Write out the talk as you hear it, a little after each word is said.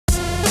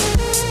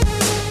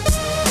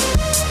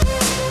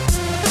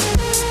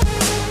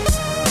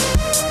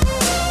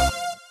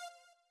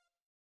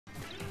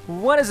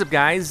What is up,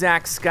 guys?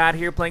 Zack Scott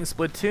here playing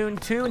Splatoon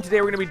 2, and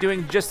today we're going to be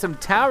doing just some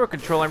tower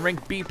control. I'm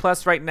ranked B+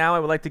 right now. I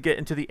would like to get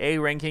into the A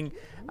ranking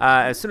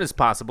as soon as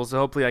possible, so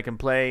hopefully I can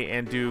play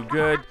and do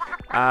good.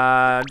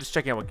 I'm just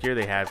checking out what gear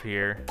they have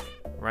here.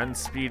 Run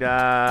speed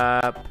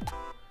up.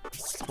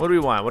 What do we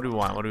want? What do we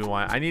want? What do we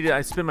want?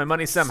 I spend my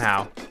money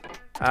somehow.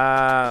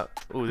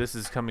 Ooh, this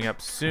is coming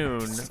up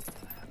soon.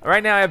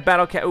 Right now I have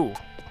battle cat. Ooh,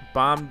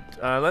 bombed.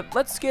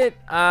 Let's get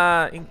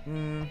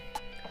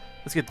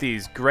let's get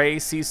these gray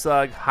sea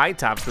slug high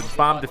tops with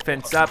bomb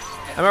defense up.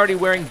 I'm already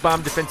wearing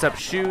bomb defense up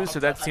shoes,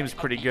 so that seems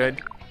pretty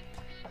good.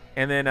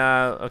 And then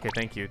okay,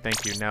 thank you.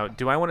 Now,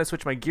 do I want to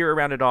switch my gear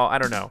around at all? I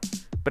don't know.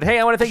 But hey,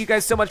 I want to thank you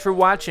guys so much for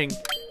watching.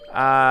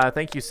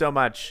 Thank you so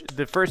much.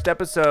 The first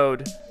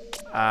episode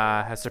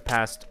has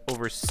surpassed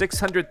over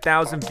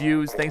 600,000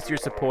 views thanks to your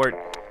support.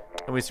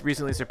 And we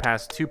recently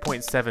surpassed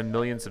 2.7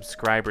 million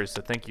subscribers,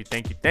 so thank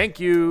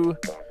you.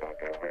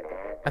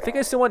 I think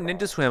I still want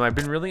Ninja Swim. I've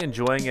been really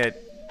enjoying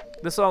it.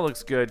 This all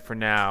looks good for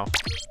now.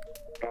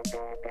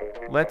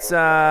 Let's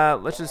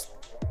just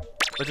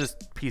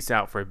peace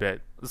out for a bit.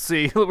 Let's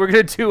see. we're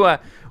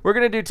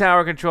gonna do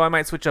tower control. I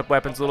might switch up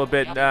weapons a little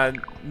bit.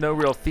 No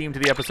real theme to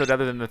the episode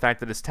other than the fact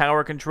that it's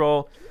tower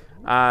control.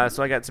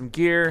 So I got some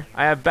gear.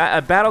 I have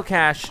a battle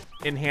cache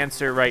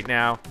enhancer right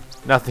now.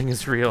 Nothing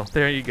is real.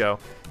 There you go.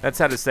 That's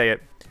how to say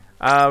it.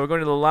 We're going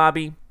to the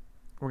lobby.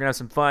 We're gonna have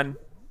some fun,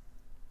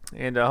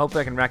 and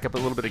hopefully I can rack up a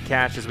little bit of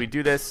cash as we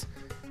do this.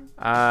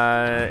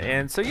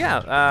 And so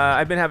yeah,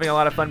 I've been having a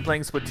lot of fun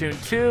playing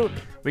Splatoon 2.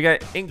 We got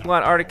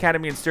Inkblot Art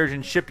Academy and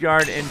Sturgeon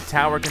Shipyard in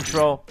tower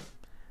control.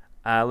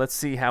 Let's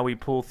see how we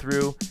pull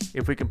through.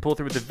 If we can pull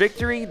through with the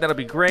victory, that'll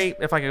be great.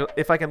 If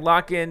I can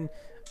lock in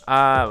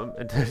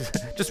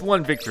just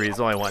one victory is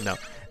all I want.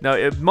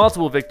 No,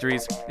 multiple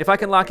victories. If I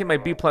can lock in my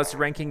B+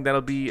 ranking, that'll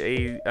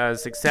be a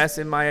success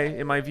in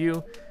my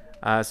view.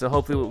 So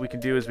hopefully what we can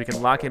do is we can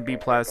lock in B+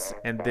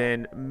 and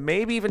then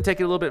maybe even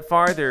take it a little bit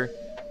farther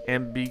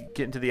and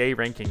get into the A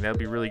ranking. That would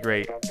be really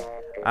great.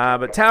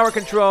 But tower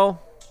control,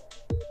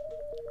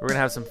 we're gonna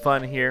have some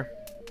fun here.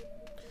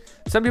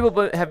 Some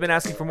people have been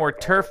asking for more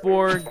turf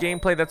war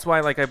gameplay. That's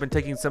why I've been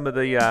taking some of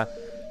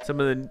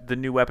the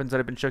new weapons that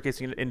I've been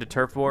showcasing into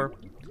turf war.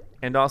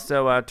 And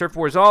also turf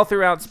war is all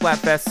throughout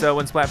Splatfest, so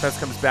when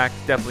Splatfest comes back,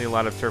 definitely a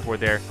lot of turf war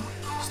there.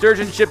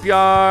 Sturgeon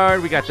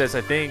Shipyard, we got this,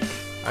 I think.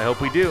 I hope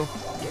we do.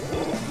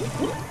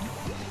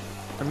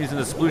 I'm using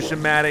the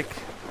Splooshin-matic.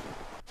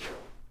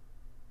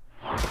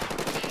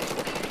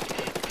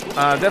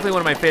 Definitely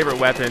one of my favorite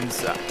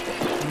weapons,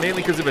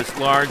 mainly because of its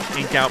large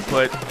ink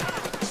output.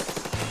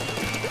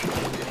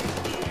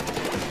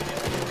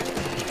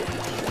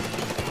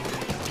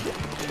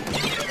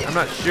 I'm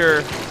not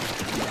sure.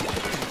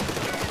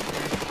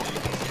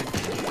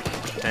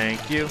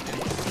 Thank you.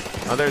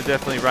 Oh, they're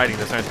definitely riding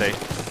this, aren't they?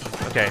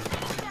 Okay,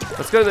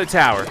 let's go to the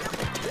tower.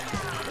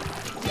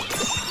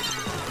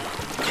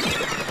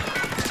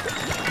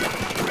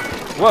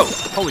 Whoa,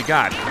 holy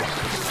God.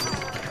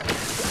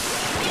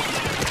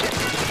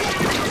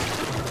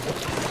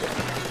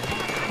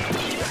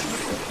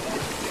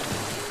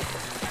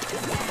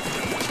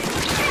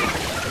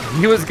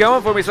 He was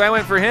going for me, so I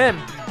went for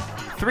him.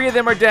 3 of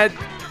them are dead.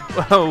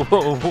 Whoa,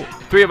 whoa, whoa.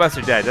 3 of us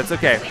are dead. That's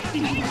okay.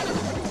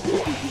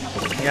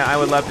 Yeah, I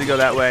would love to go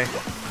that way.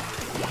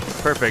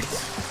 Perfect.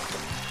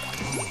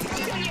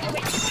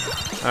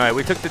 All right,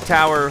 we took the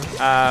tower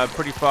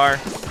pretty far.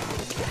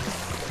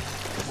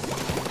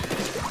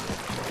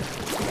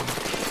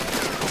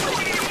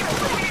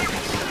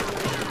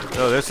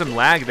 Oh, there's some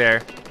lag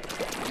there.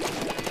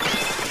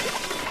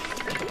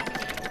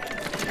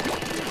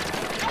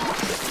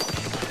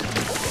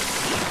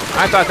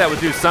 I thought that would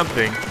do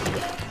something.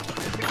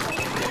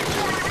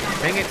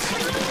 Dang it.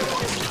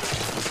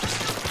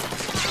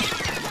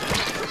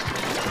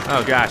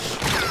 Oh gosh.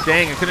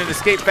 Dang, I couldn't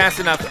escape fast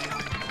enough.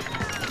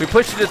 We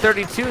pushed it to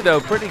 32 though,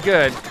 pretty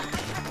good.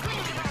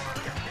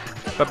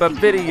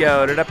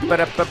 Video.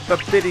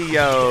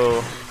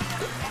 Video.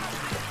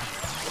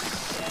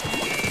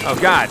 Oh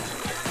God.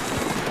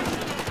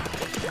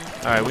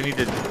 Alright, we need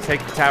to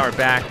take the tower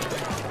back.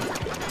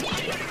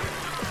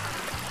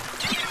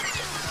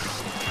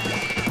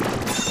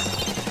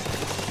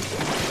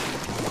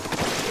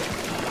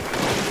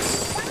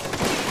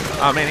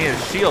 Oh man, he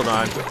has a shield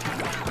on.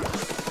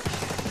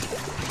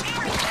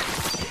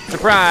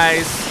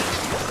 Surprise!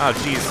 Oh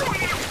jeez,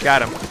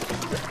 got him.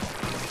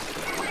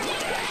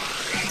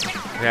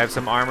 We have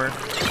some armor.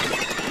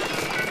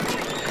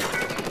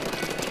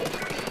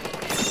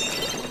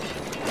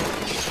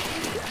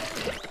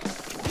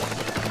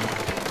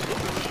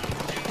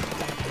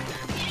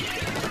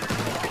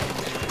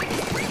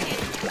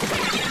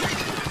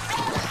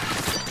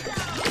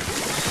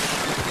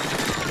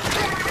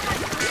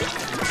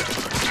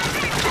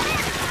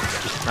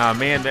 Oh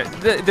man,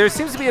 there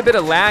seems to be a bit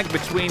of lag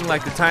between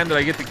the time that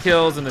I get the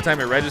kills and the time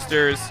it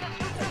registers.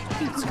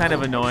 It's kind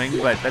of annoying,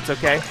 but that's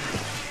okay.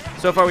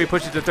 So far we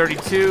pushed it to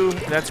 32.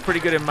 That's pretty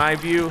good in my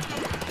view.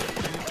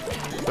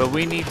 But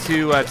we need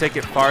to take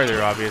it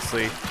farther,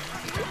 obviously.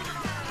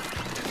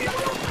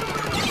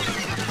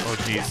 Oh,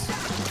 jeez.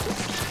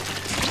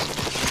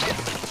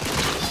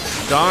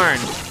 Darn.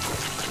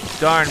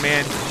 Darn,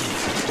 man.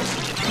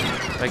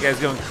 That guy's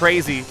going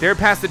crazy. They're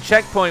past the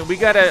checkpoint. We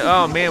gotta,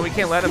 oh man, we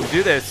can't let him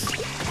do this.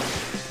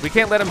 We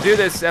can't let him do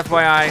this,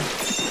 FYI.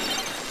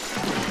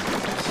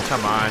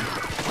 Come on.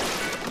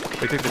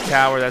 We took the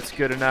tower, that's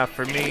good enough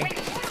for me.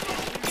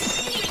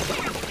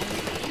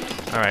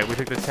 All right, we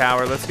took the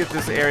tower. Let's get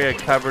this area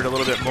covered a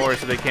little bit more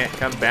so they can't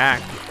come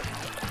back.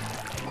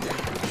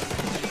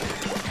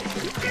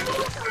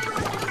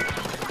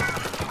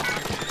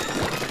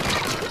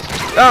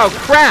 Oh,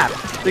 crap!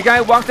 The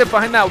guy walked up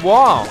behind that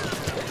wall.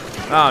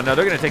 Oh, no,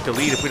 they're going to take the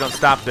lead if we don't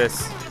stop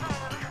this.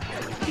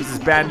 This is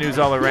bad news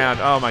all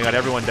around. Oh, my God,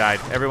 everyone died.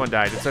 Everyone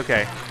died. It's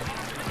okay.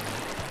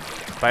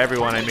 By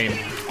everyone, I mean.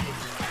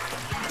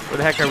 Where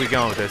the heck are we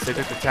going with this? They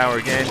took the tower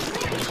again.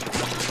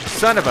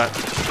 Son of a...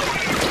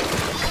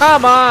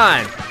 Come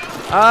on!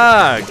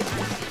 Ugh.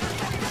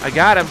 I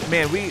got him.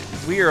 Man, we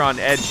are on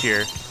edge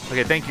here.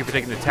 Okay, thank you for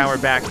taking the tower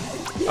back.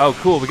 Oh,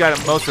 cool. We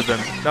got most of them.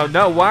 No,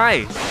 no,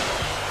 why?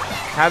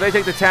 How'd they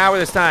take the tower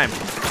this time?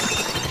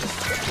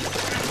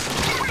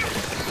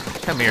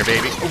 Come here,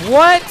 baby.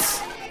 What?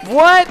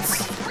 What?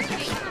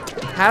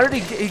 How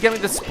did he get me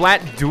the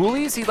Splat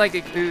Dualies? He like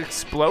it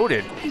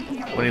exploded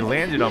when he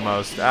landed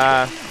almost.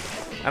 I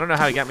don't know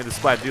how he got me the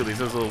Splat Dualies.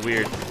 That was a little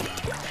weird.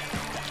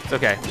 It's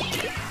okay.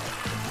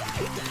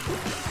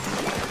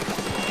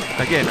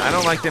 Again, I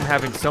don't like them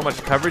having so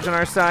much coverage on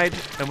our side,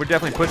 and we're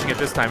definitely pushing it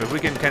this time. If we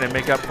can kind of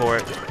make up for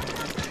it.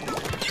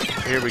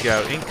 Here we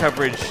go. Ink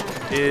coverage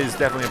is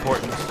definitely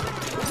important.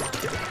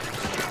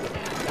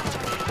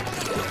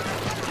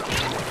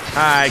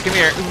 Hi, come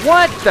here.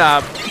 What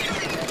the?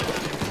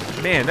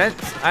 Man,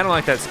 I don't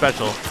like that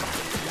special.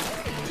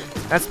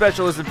 That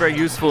special isn't very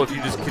useful if you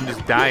can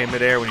just die in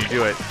midair when you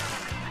do it.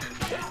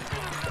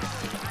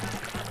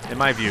 In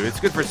my view, it's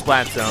good for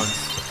splat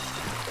zones.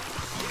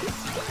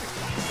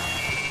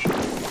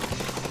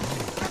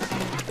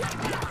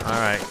 All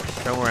right,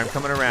 don't worry, I'm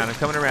coming around. I'm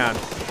coming around.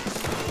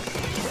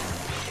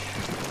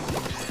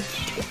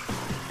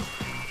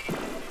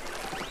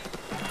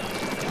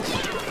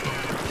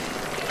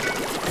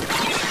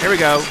 Here we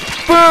go.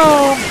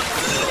 Boom!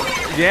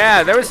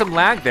 Yeah, there was some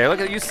lag there. Look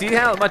at you see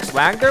how much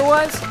lag there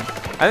was?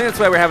 I think that's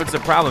why we're having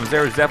some problems.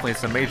 There was definitely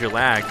some major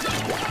lag.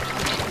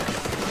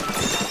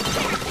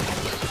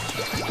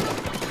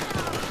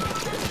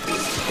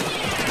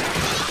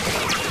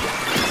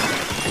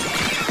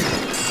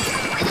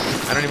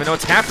 I don't even know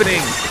what's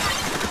happening.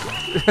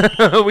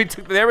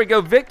 There we go,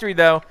 victory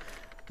though.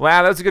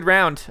 Wow, that was a good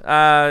round.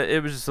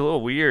 It was just a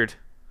little weird.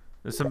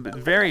 There's some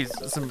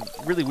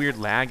really weird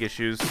lag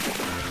issues.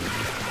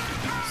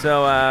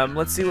 So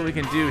let's see what we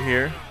can do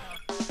here.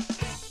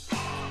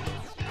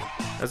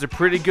 That was a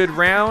pretty good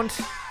round.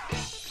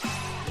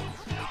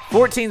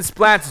 14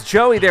 splats.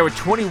 Joey there with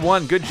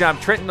 21. Good job.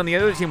 Trenton on the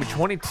other team with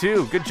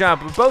 22. Good job.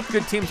 Both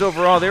good teams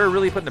overall. They were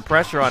really putting the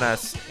pressure on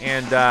us,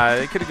 and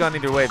it could have gone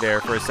either way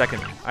there for a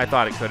second. I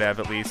thought it could have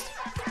at least.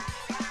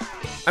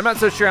 I'm not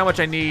so sure how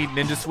much I need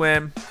Ninja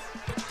Swim,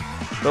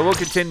 but we'll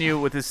continue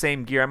with the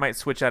same gear. I might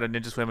switch out of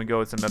Ninja Swim and go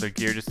with some other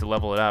gear just to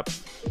level it up.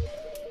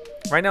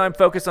 Right now I'm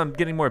focused on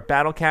getting more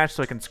battle cash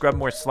so I can scrub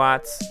more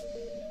slots.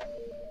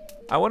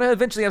 I want to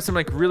eventually have some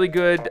like really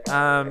good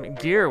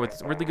gear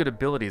with really good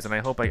abilities, and I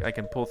hope I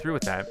can pull through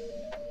with that.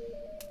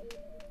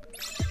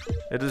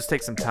 It'll just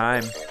take some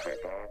time.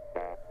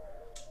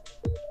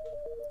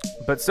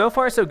 But so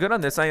far so good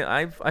on this.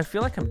 I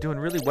feel like I'm doing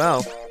really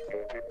well.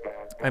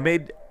 I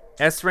made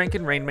S rank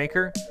in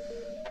Rainmaker.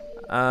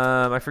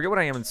 I forget what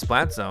I am in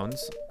Splat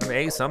Zones. I'm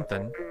A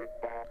something.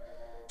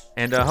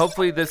 And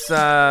hopefully this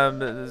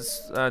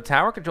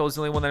tower control is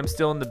the only one that I'm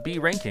still in the B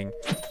ranking.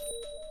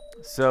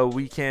 So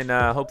we can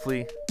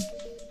hopefully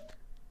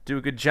do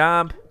a good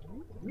job.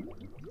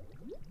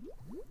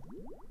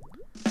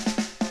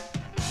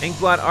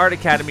 Inkblot Art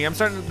Academy. I'm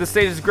starting, the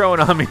stage is growing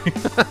on me.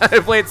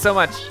 I played so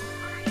much.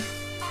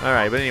 All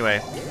right, but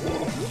anyway.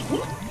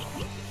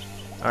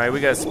 All right, we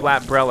got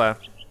Splatbrella.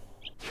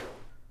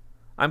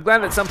 I'm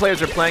glad that some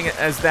players are playing it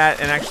as that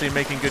and actually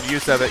making good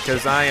use of it,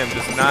 because I am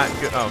just not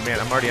good. Oh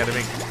man, I'm already out of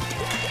ink.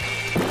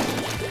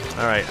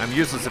 All right, I'm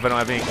useless if I don't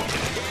have ink.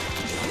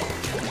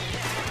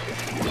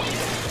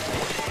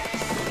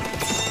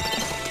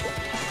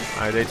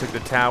 All right, they took the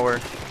tower.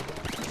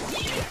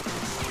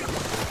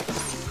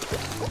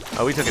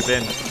 Oh, we took it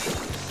then.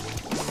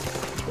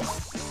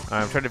 All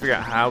right, I'm trying to figure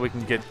out how we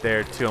can get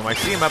there to him. I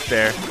see him up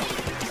there.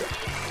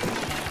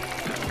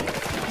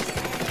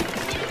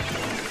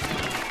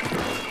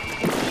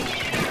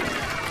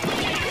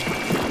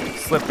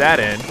 Slip that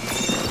in.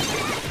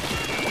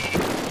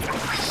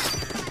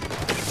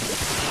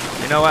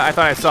 You know what? I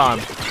thought I saw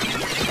him.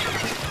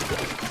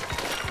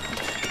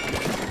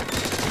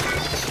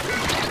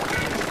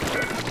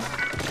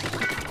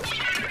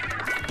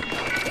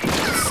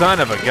 Son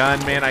of a gun,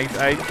 man.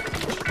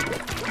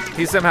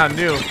 He somehow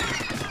knew.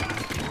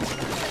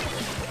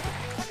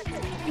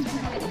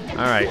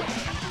 All right.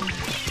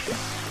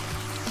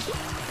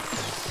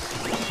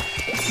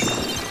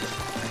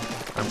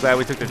 I'm glad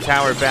we took the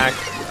tower back.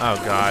 Oh,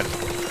 God.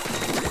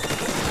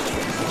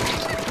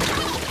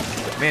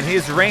 Man,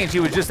 his range, he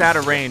was just out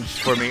of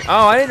range for me.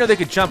 Oh, I didn't know they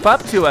could jump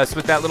up to us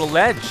with that little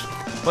ledge.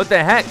 What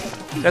the heck?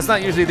 That's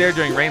not usually there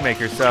during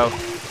Rainmaker, so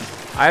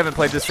I haven't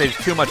played this stage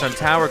too much on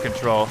tower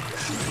control.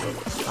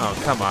 Oh,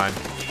 come on.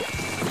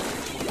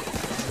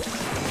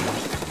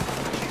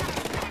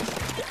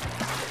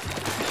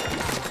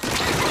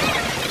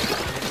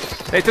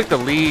 They took the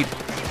lead.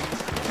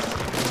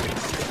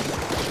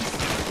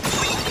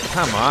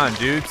 Come on,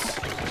 dudes.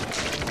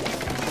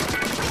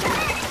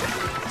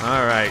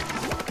 All right.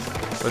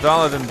 With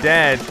all of them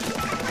dead.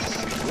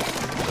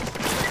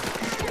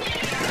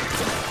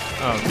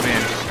 Oh,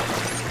 man.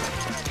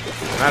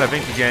 I'm out of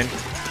ink again.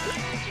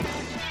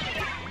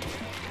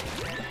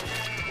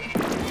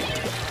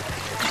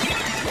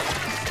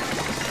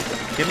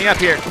 Get me up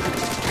here.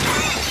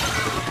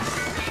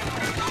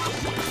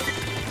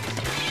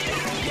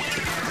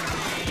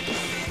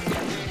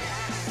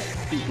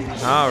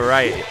 All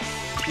right.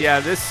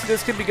 Yeah,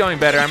 this could be going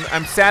better.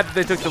 I'm sad that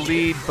they took the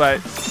lead, but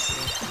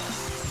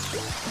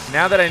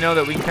now that I know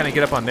that we can kind of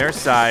get up on their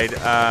side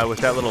with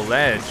that little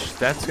ledge,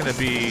 that's going to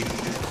be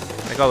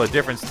like all the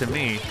difference to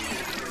me.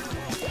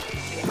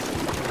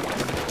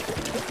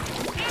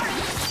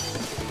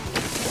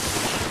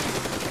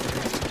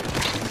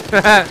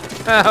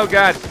 Oh,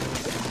 God.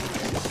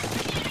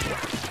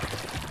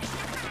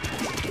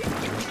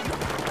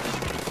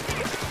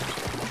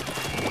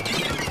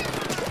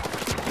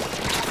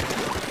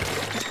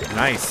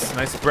 Nice.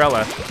 Nice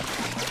umbrella.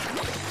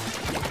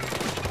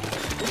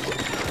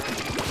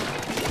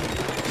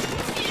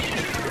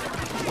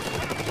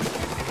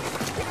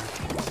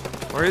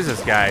 Where is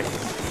this guy?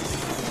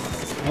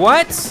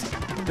 What?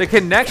 The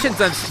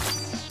connection's on...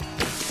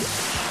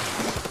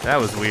 That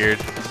was weird.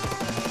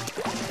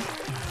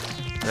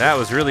 That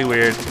was really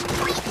weird.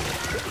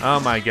 Oh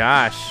my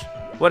gosh.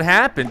 What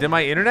happened? Did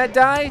my internet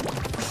die?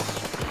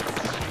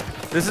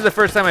 This is the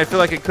first time I feel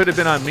like it could have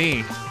been on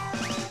me.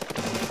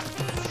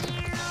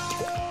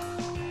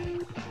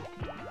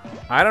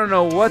 I don't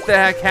know what the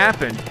heck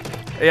happened.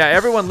 Yeah,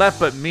 everyone left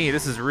but me.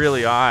 This is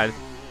really odd.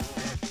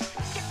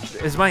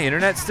 Is my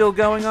internet still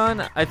going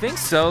on? I think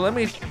so. Let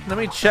me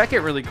check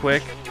it really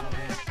quick.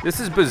 This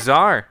is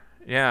bizarre.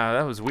 Yeah,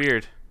 that was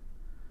weird.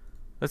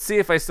 Let's see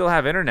if I still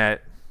have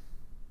internet.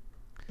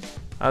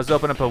 I was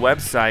opening up a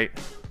website.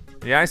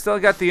 Yeah, I still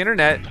got the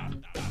internet.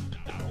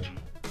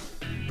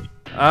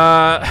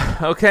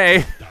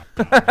 Okay.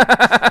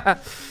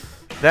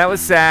 That was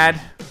sad,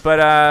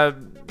 but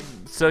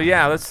so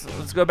yeah,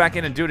 let's go back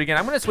in and do it again.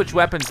 I'm gonna switch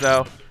weapons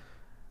though.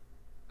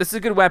 This is a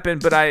good weapon,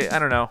 but I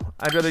don't know.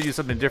 I'd rather use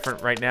something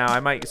different right now. I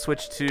might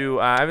switch to,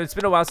 it's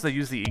been a while since I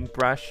used the ink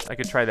brush. I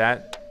could try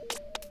that.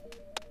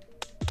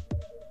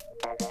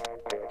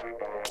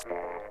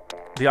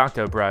 The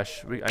Octo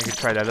brush, I could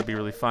try that, that'd be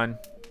really fun.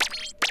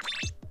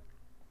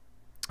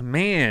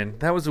 Man,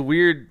 that was a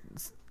weird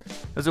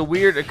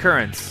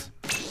occurrence.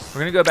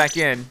 We're gonna go back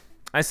in.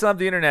 I still have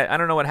the internet. I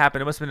don't know what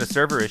happened. It must have been a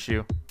server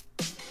issue.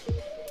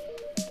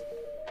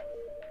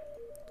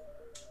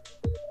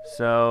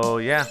 So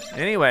yeah,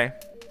 anyway.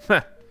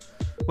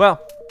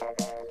 Well,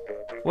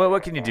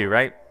 what can you do,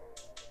 right?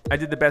 I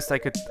did the best I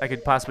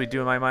could possibly do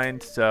in my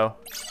mind, so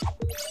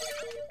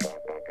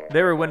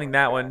they were winning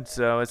that one,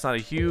 so it's not a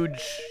huge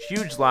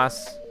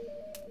loss.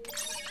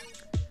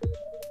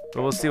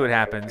 But we'll see what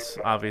happens,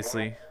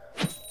 obviously.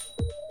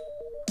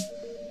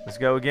 Let's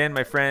go again,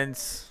 my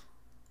friends.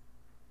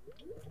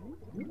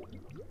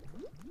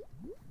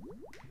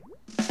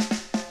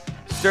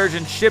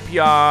 Sturgeon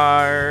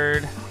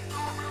Shipyard.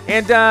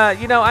 And,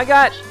 you know, I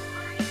got...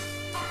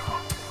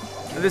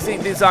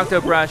 This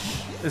Octo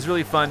brush is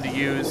really fun to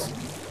use.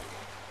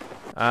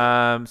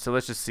 So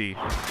let's just see.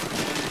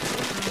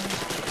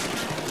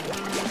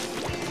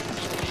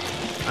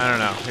 I don't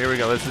know. Here we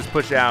go. Let's just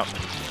push out.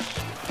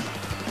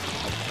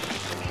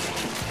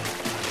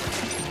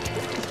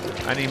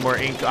 I need more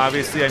ink,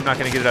 obviously. I'm not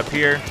going to get it up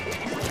here.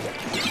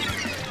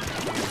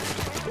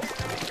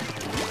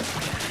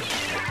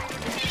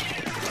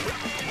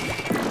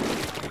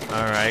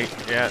 All right.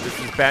 Yeah, this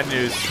is bad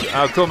news.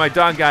 Oh, cool. My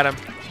dog got him.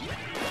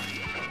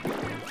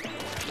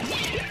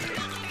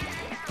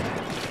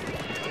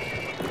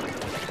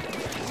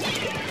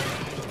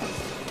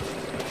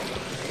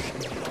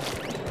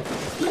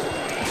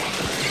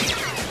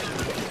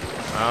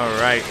 All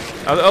right.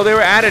 Oh, they were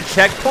at a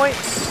checkpoint?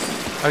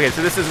 Okay,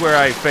 so this is where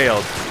I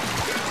failed.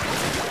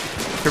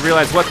 To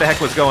realize what the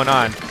heck was going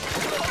on.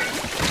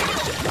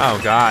 Oh,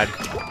 God.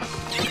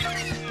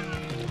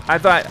 I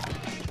thought...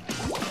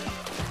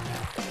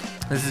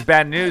 This is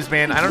bad news,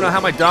 man. I don't know how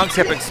my dogs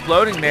kept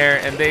exploding there,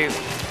 and they...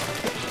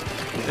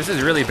 This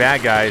is really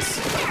bad, guys.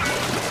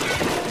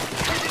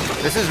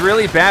 This is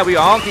really bad. We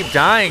all keep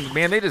dying.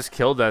 Man, they just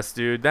killed us,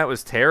 dude. That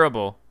was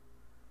terrible.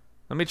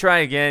 Let me try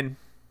again.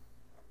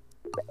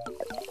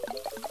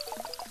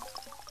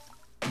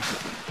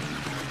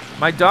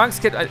 My dogs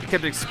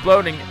kept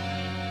exploding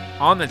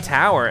on the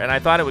tower, and I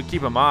thought it would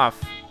keep them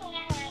off.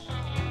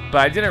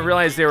 But I didn't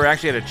realize they were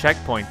actually at a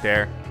checkpoint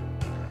there.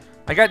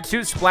 I got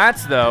 2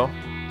 splats, though.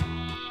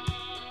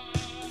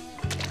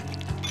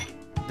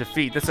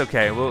 Defeat, that's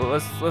okay. Well,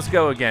 let's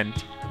go again.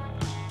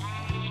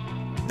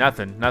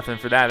 Nothing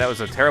for that. That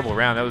was a terrible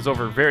round. That was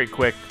over very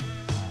quick.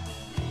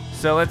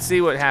 So let's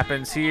see what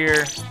happens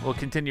here. We'll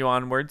continue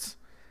onwards.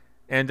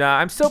 And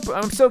I'm still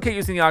okay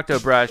using the Octo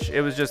Brush.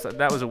 It was just,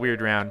 that was a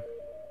weird round.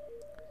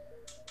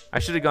 I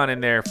should have gone in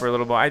there for a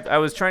little while. I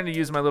was trying to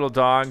use my little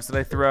dogs that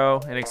I throw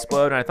and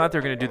explode, and I thought they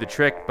were going to do the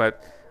trick,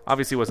 but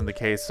obviously wasn't the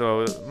case,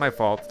 so my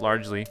fault,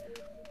 largely.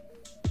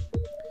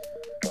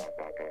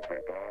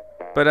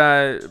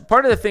 But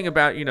part of the thing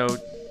about, you know,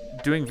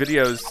 doing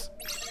videos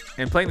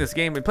and playing this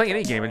game, and playing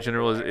any game in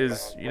general,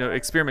 is you know,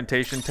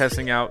 experimentation,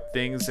 testing out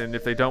things, and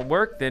if they don't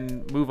work,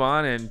 then move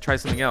on and try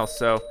something else.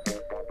 So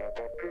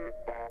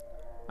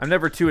I'm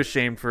never too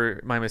ashamed for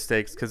my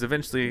mistakes, because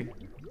eventually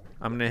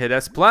I'm gonna hit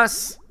S+,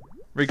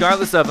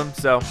 regardless of them.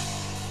 So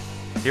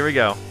here we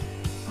go.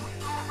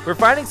 We're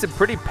fighting some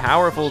pretty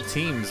powerful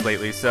teams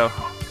lately, so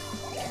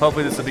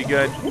hopefully this will be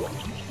good.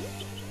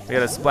 We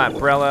got a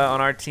Splatbrella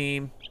on our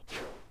team.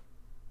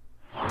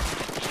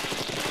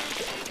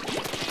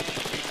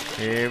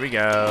 Here we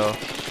go.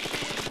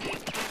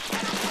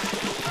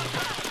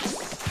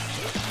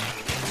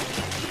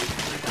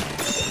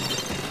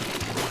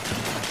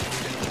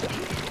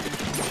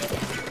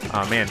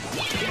 Oh man.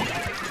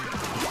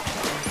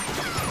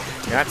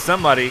 Got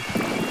somebody.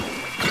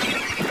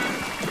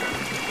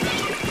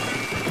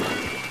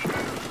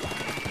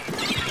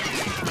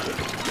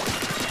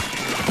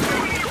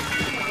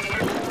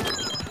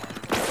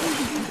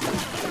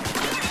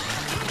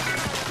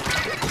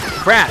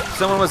 Crap!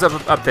 Someone was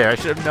up there. I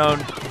should have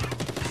known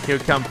he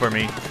would come for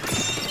me.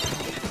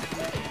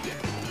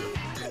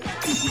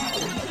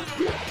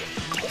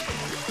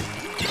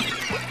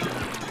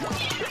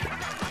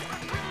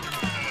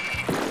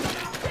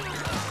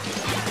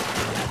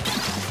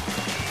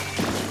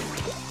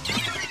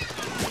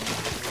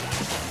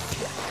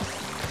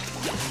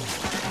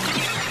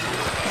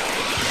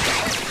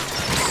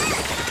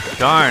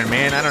 Darn,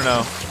 man, I don't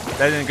know.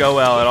 That didn't go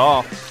well at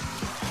all.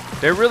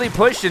 They're really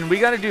pushing. We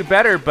got to do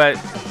better, but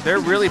they're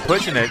really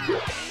pushing it.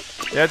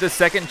 They're at the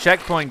second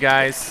checkpoint,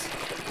 guys.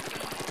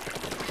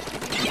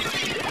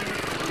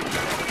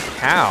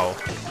 How?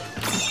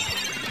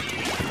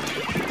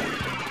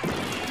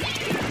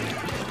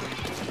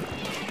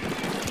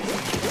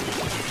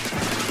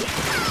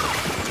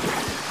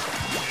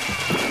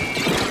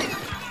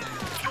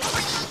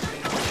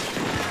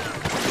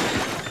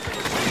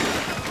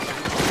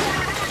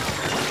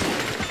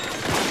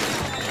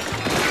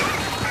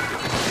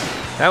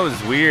 That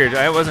was weird.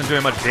 I wasn't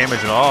doing much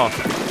damage at all.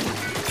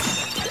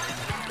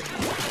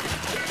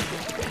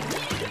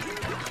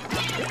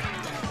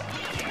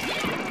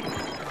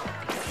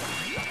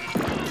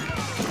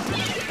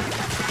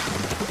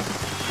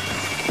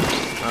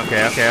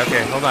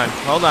 Okay.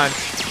 Hold on.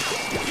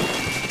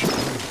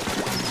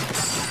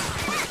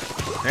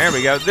 There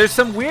we go. There's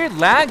some weird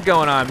lag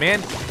going on, man.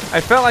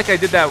 I felt like I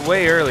did that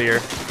way earlier.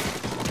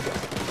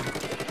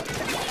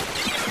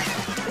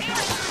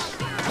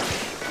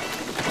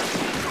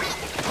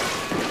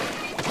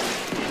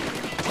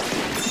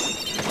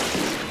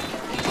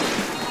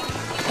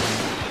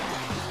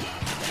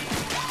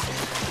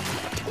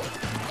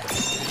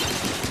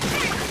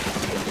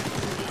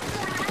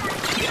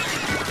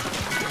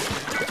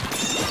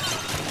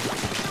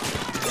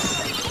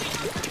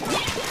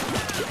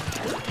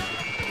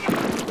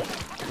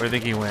 Where do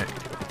you think he went?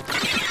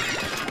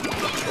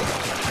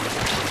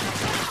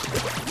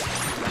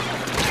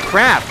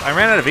 Crap! I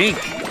ran out of ink.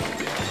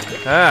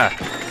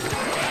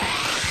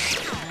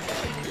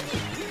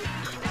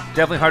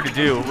 Definitely hard to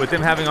do. With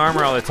them having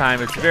armor all the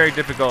time, it's very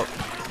difficult.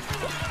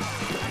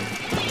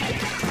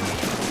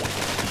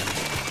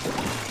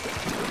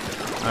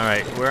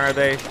 Alright, where are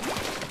they?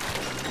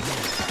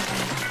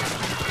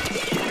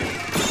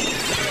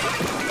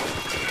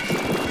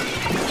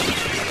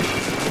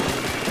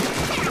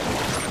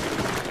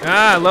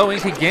 Ah, low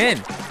ink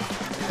again.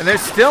 And they're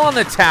still on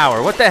the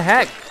tower. What the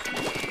heck?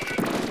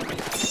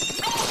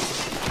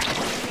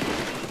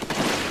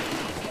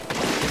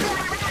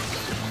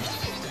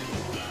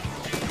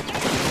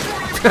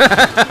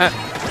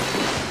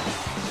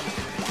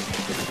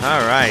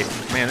 All right.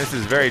 Man, this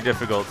is very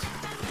difficult.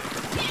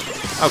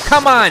 Oh,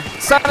 come on.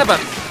 Son of a...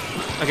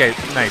 Okay,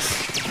 nice.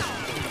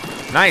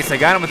 Nice. I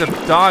got him with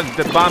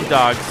the bomb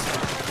dogs.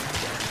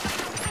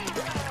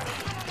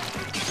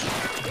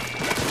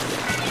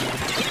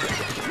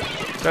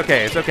 It's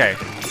okay, it's okay.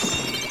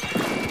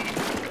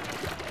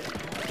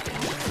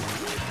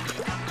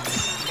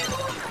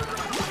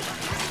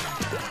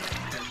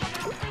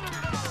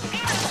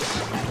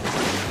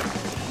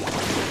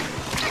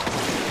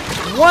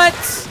 What?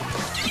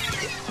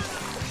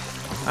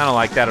 I don't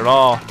like that at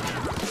all.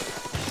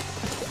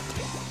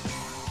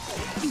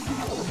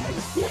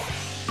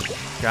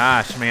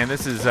 Gosh, man,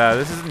 this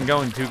isn't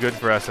going too good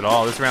for us at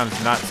all. This round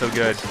is not so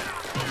good.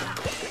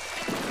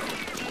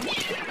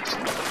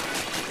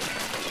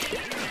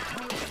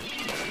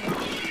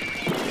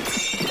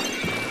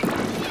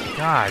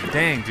 God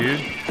dang, dude.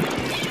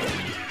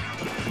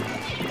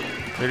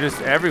 They're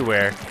just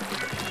everywhere.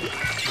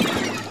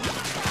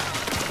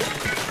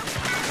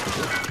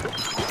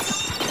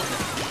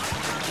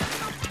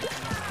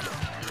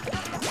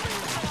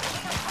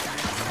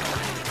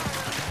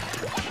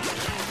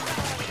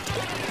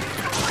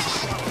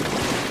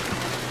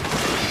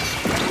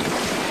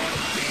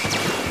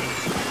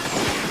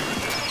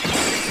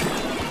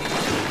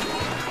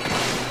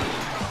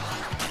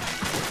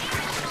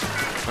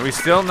 Are we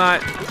still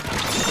not?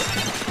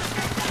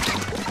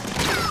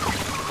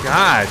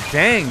 God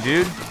dang,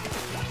 dude.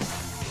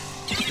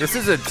 This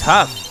is a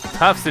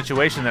tough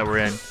situation that we're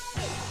in.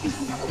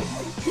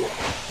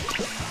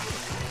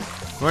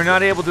 We're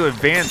not able to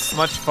advance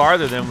much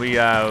farther than we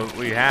have.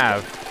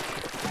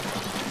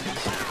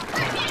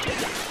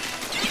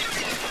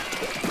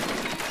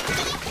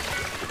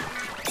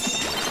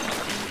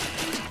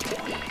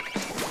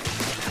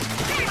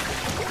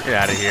 Get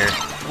out of here.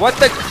 What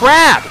the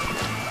crap?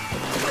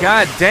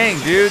 God dang,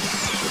 dude.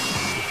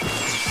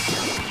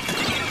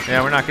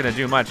 Yeah, we're not gonna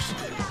do much.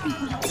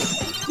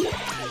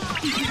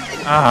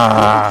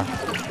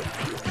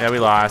 Yeah, we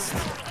lost.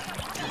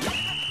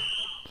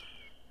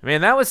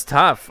 Man, that was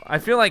tough. I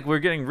feel like we're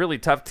getting really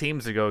tough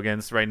teams to go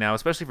against right now,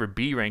 especially for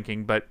B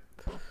ranking, but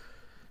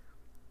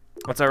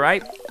that's all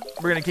right.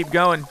 We're gonna keep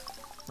going.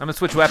 I'm gonna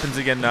switch weapons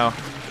again, though.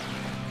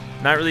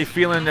 Not really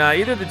feeling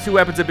either of the two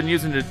weapons I've been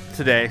using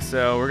today,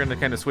 so we're gonna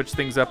kind of switch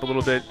things up a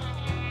little bit.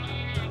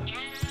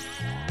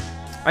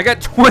 I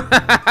got 20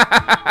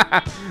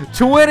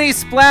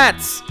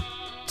 splats!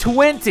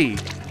 20!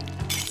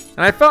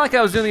 And I felt like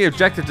I was doing the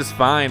objective just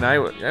fine. I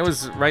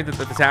was right at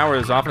the tower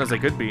as often as I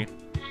could be.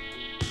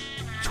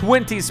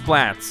 20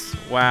 splats.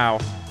 Wow.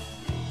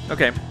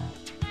 Okay.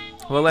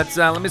 Well, let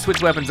me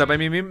switch weapons up. I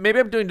mean, maybe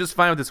I'm doing just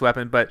fine with this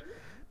weapon, but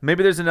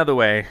maybe there's another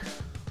way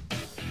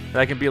that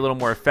I can be a little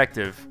more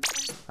effective.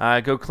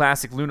 Go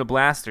classic Luna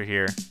Blaster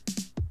here.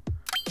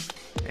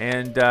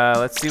 And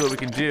let's see what we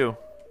can do.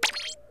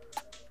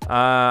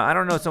 I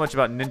don't know so much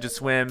about Ninja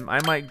Swim. I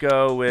might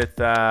go with,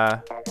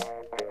 let's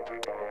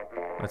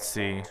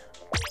see.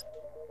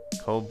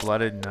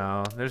 Cold-blooded?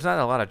 No. There's not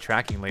a lot of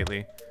tracking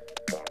lately.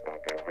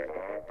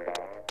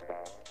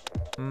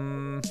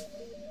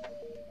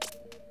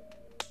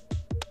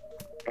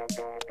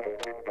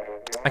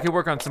 I could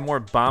work on some more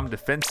bomb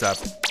defense up.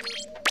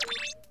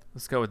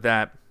 Let's go with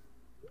that.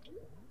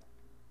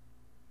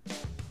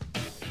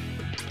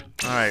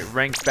 Alright,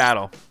 ranked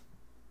battle.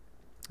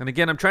 And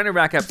again, I'm trying to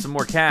rack up some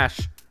more cash.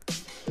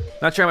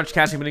 Not sure how much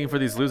cash I'm getting for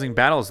these losing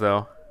battles,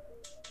 though.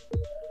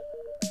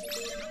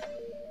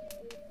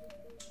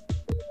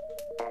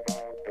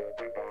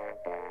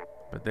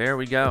 But there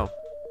we go.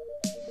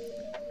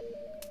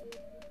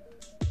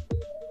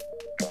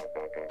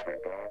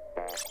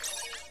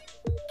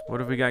 What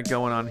have we got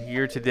going on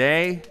here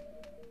today?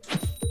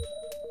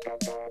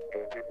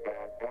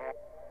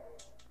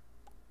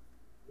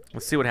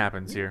 Let's see what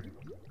happens here.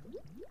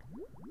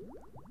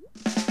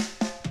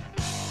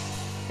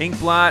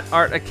 Inkblot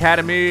Art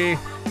Academy.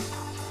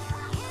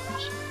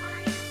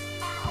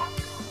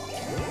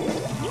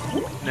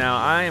 Now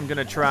I am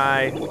gonna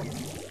try. I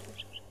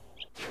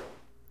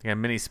got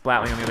Mini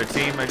Splatling on the other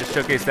team. I just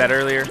showcased that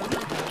earlier.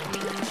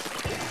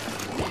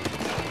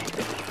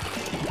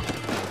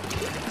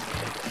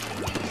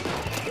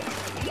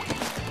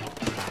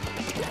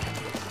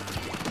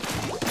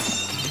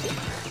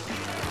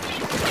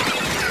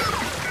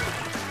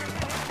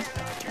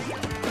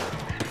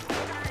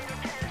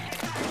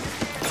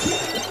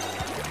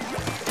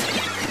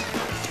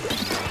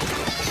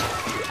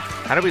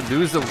 How do we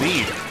lose the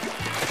lead?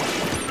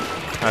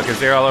 Oh,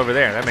 because they're all over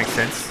there. That makes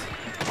sense.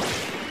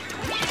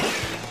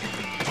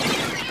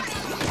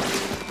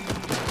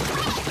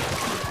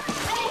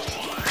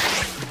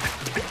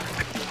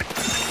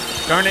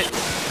 Darn it.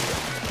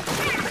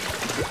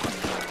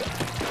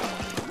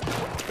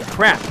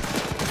 Crap.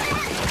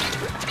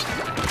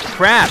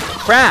 Crap.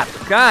 Crap.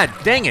 God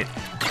dang it.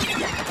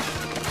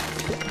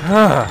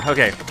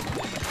 Okay.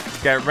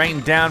 Got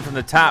rained down from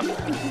the top.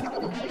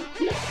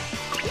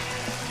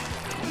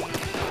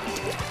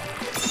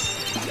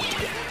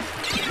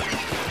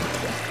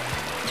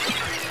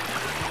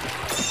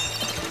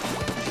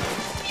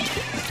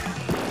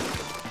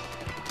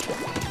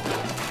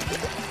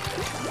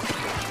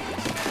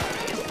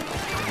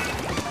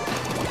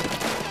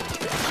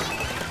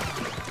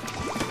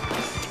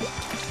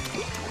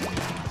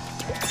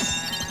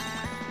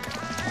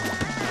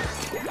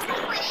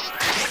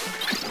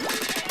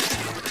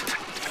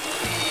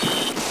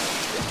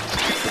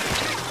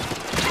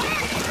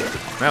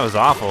 That was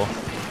awful.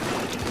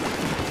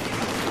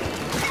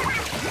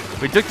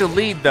 We took the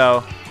lead,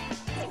 though.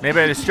 Maybe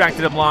I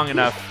distracted him long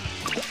enough.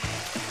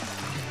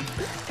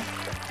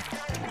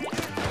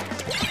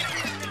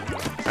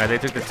 All right, they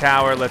took the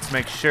tower. Let's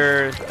make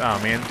sure. Oh,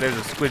 man, there's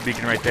a squid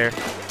beacon right there.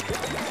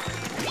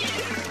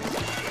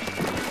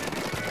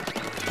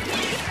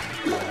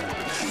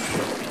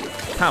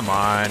 Come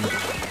on.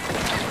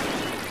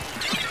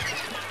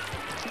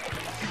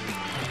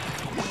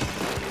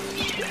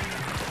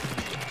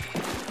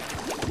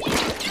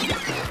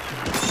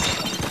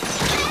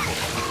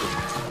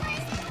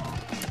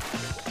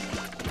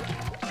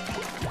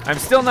 I'm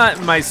still not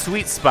in my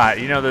sweet spot,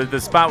 you know, the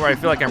spot where I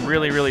feel like I'm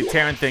really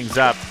tearing things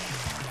up.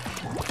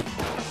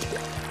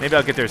 Maybe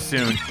I'll get there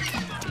soon.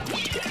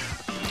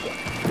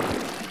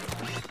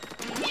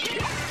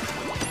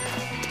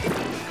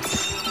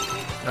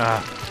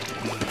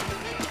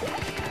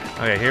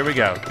 Okay, here we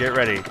go. Get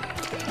ready.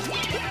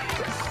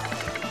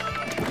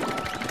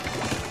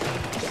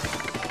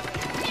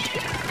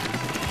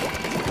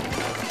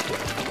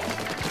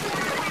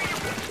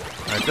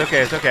 It's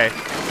okay, it's okay.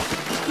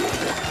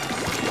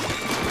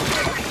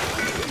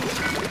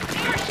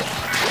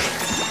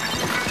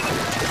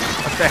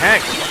 What the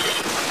heck?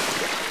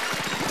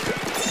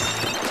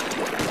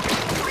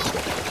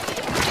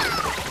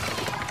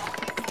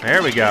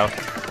 There we go.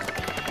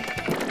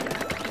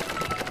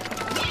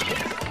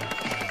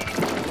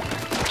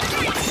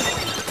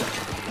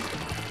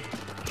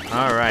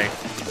 All right.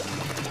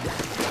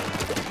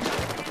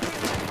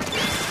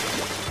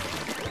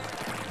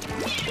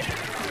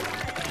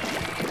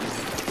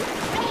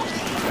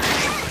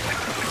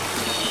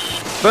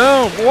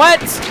 Boom! What?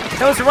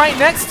 That was right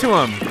next to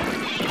him.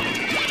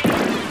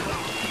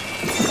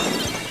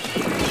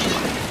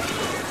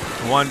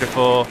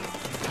 Wonderful.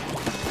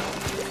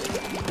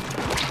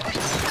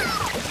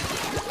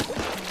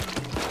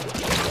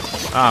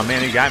 Oh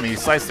man, he got me. He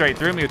sliced right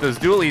through me with those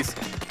dualies.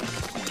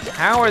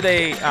 How are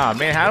they? Oh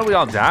man, how do we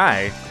all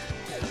die?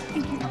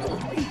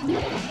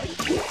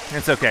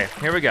 It's okay.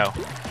 Here we go.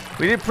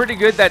 We did pretty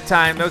good that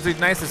time. That was a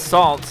nice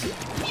assault.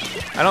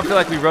 I don't feel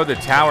like we rode the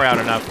tower out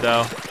enough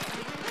though.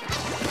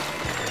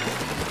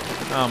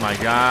 Oh my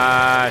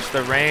gosh,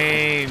 the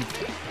rain.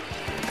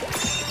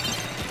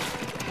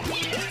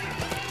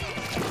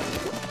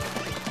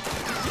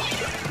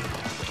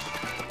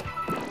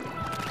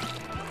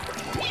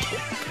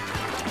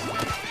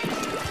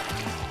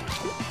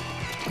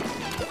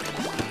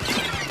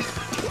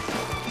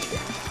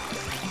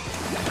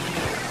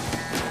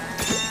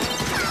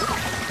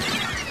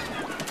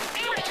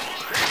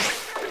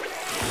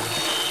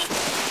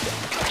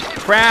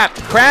 Crap,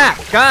 crap,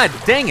 God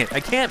dang it,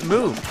 I can't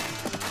move.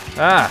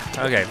 Ah,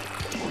 okay.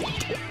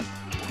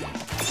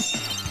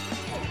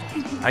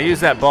 I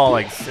use that ball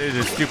like it's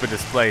a stupid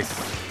displace.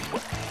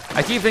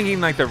 I keep thinking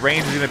like the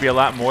range is gonna be a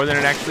lot more than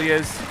it actually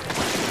is.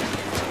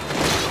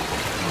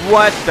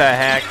 What the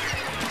heck?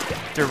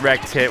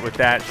 Direct hit with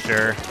that,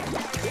 sure.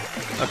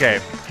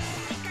 Okay.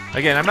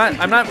 Again,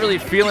 I'm not really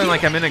feeling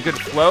like I'm in a good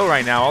flow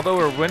right now, although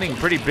we're winning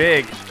pretty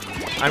big.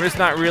 I'm just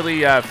not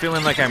really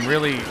feeling like I'm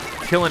really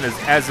killing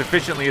as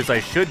efficiently as I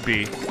should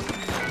be.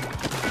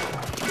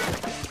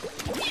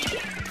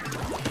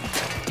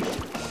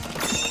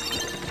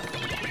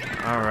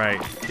 All right,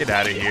 get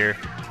out of here.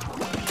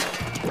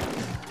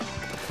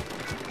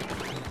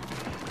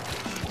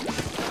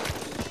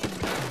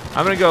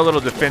 I'm gonna go a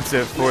little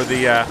defensive for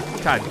the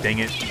God dang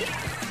it,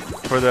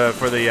 for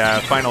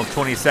the final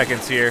 20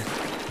 seconds here.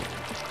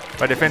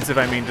 By defensive,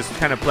 I mean just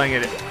kind of playing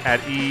it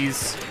at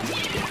ease.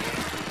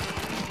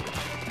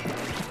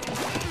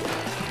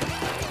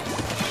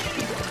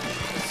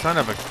 Son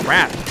of a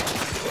crap.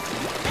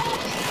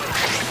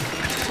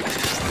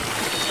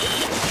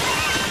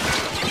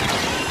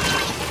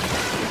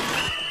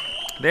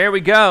 There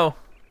we go.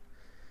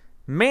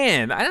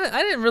 Man,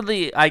 I didn't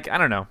really, like, I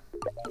don't know.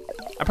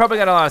 I probably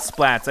got a lot of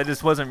splats. I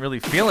just wasn't really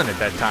feeling it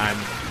that time.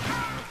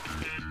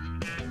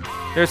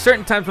 There are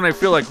certain times when I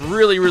feel like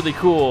really, really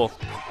cool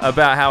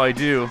about how I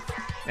do.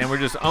 And we're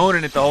just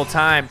owning it the whole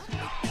time.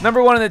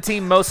 Number one on the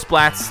team, most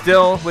splats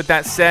still, with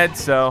that said,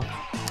 so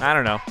I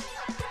don't know.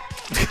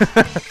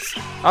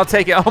 I'll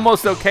take it.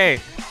 Almost okay.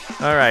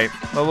 All right.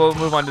 Well, we'll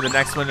move on to the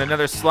next one.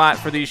 Another slot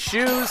for these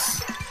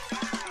shoes.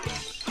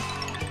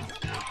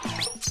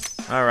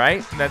 All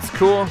right. That's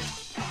cool.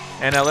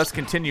 And let's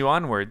continue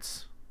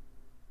onwards.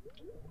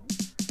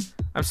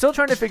 I'm still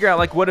trying to figure out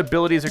like what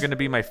abilities are going to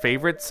be my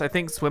favorites. I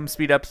think swim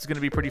speed up is going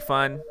to be pretty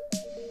fun.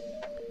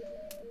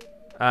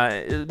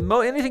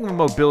 Anything with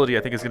mobility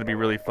I think is going to be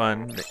really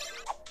fun.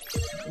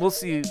 We'll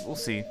see. We'll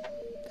see.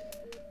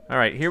 All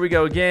right. Here we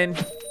go again.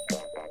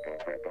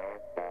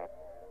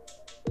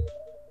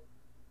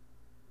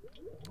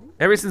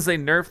 Ever since they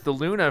nerfed the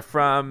Luna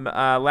from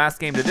last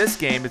game to this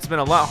game, it's been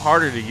a lot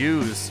harder to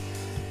use.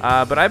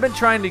 But I've been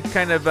trying to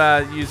kind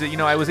of use it. You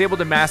know, I was able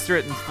to master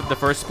it in the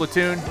first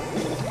Splatoon.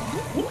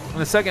 In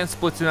the second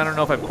Splatoon, I don't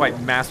know if I've quite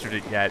mastered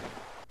it yet.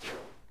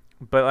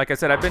 But like I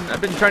said, I've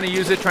been trying to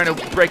use it, trying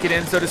to break it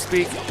in, so to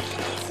speak.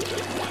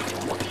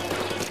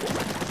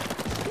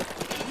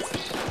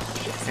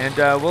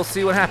 And we'll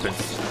see what happens.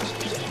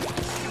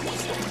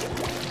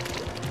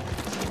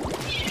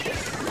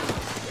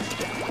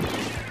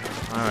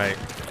 All right,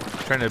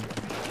 trying to.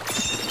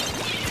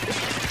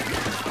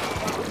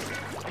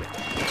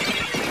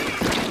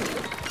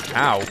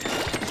 Ow.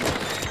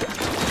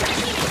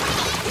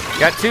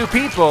 Got two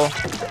people.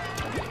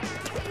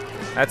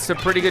 That's a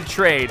pretty good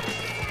trade.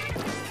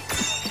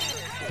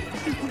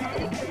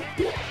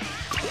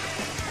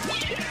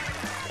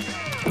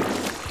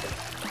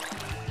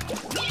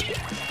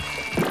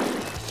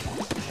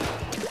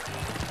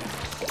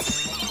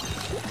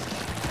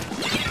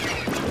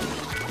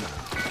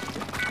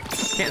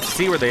 Can't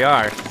see where they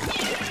are.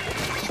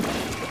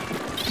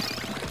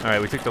 All right,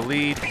 we took the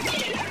lead.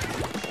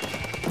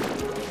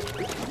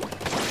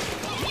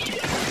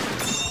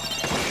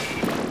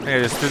 I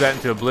just threw that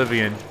into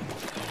oblivion.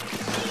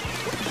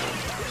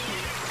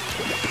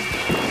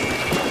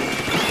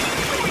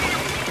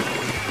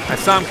 I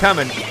saw him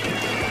coming.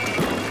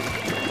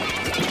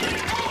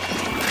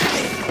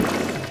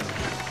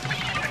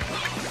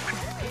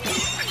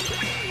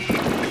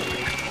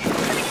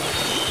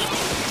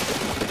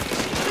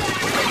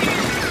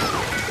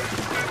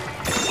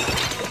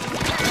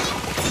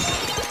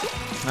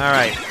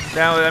 right.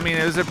 Now, I mean,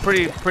 it was a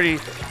pretty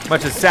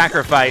much a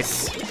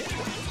sacrifice.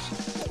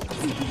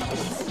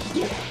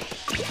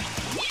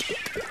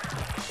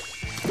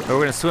 But we're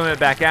gonna swim it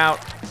back out.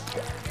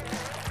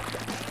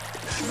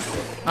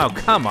 Oh,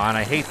 come on,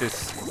 I hate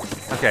this.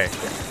 Okay.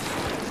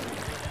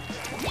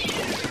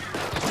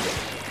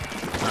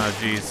 Oh,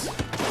 jeez.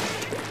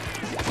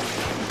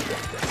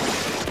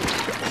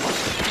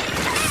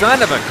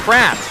 Son of a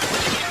crap!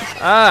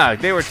 Ah,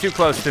 they were too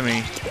close to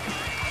me.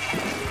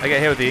 I got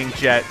hit with the ink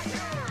jet.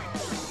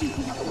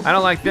 I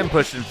don't like them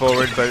pushing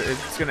forward, but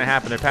it's gonna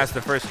happen. They're past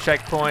the first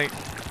checkpoint.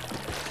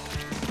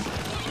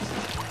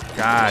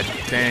 God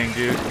dang,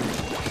 dude.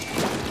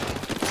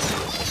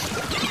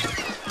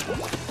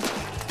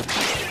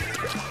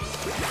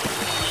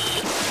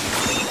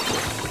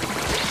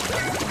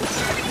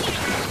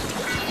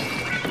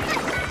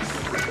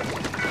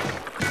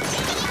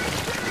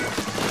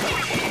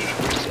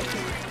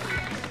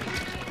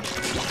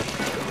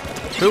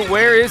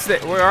 Where is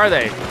that? Where are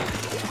they?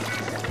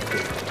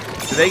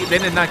 They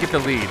did not get the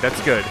lead. That's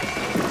good.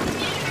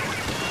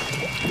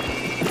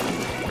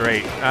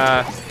 Great.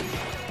 All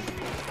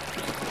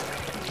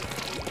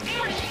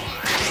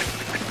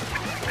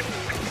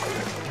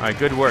right,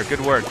 good work,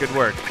 good work, good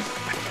work.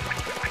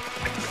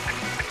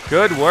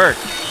 Good work.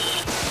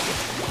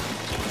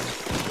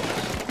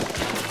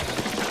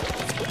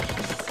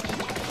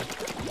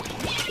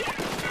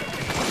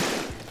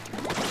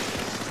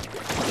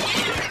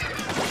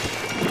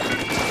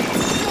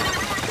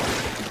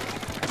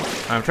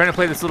 I'm trying to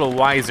play this a little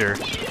wiser.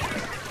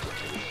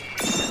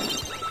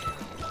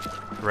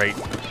 Great.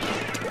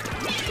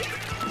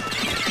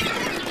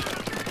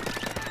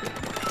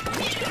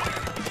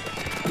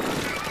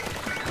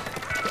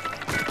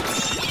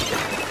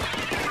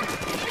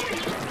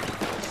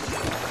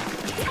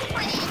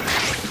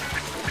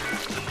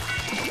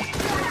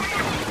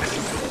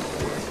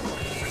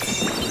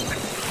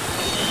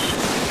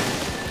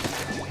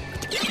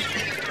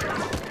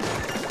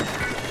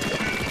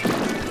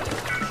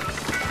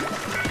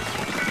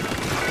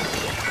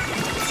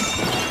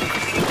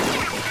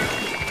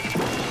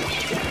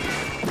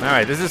 All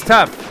right, this is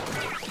tough.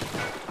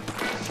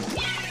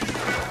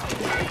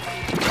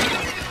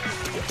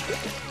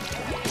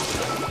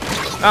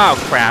 Oh,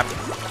 crap.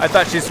 I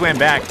thought she swam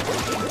back.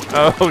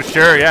 Oh,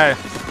 sure, yeah.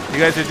 You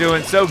guys are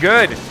doing so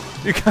good.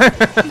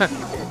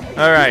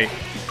 All right.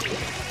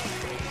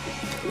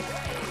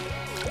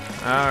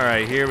 All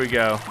right, here we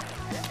go.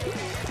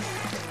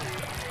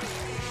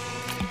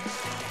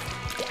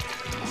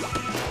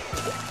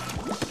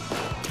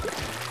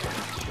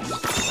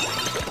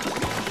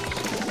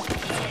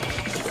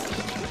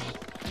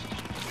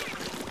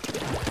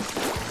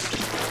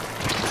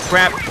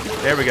 Crap.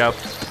 There we go.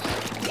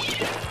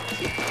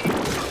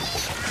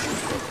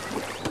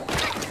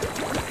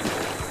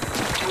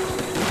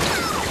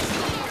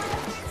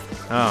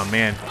 Oh,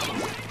 man.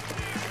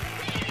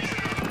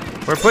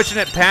 We're pushing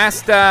it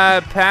past,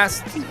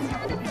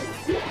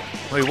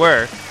 we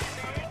were.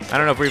 I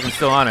don't know if we're even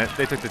still on it.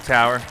 They took the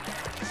tower.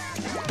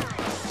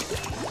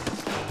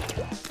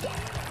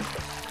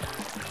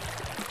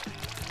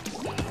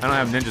 I don't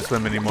have Ninja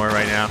Swim anymore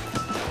right now.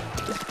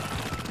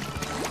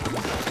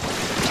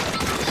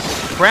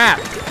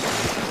 Crap!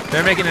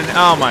 They're making an,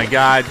 oh my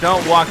god,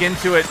 don't walk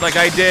into it like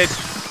I did.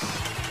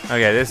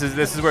 Okay, this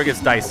is where it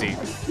gets dicey.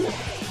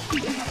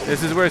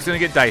 This is where it's gonna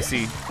get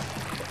dicey.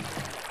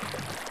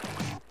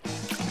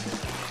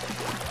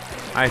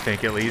 I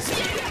think, at least.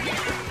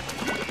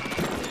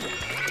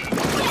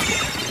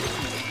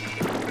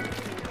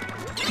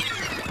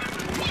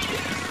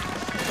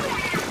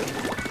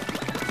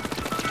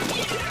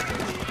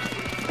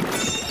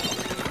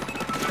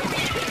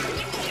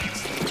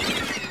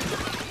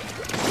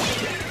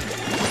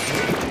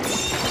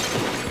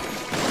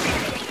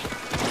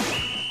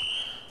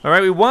 All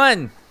right, we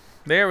won.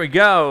 There we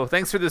go.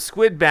 Thanks for the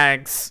squid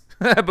bags,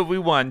 but we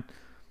won.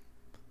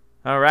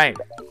 All right.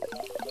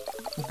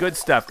 Good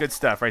stuff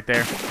right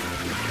there.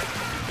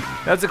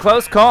 That's a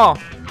close call.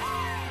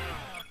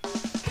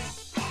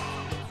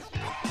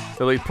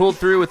 So we pulled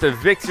through with a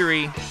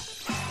victory.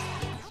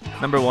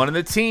 #1 in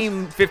the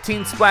team,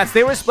 15 splats.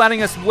 They were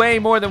splatting us way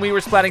more than we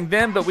were splatting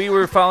them, but we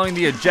were following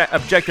the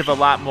objective a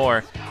lot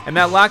more. And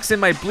that locks in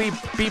my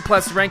B+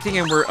 ranking,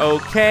 and we're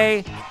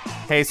okay.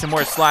 Hey, some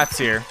more slots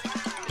here.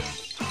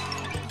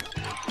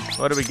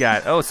 What do we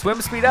got? Oh, swim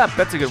speed up.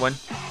 That's a good one.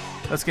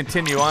 Let's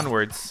continue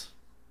onwards.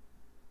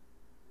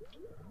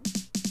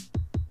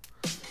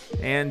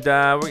 And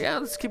yeah,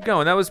 let's keep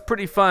going. That was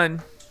pretty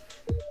fun.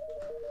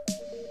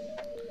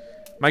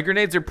 My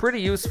grenades are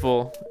pretty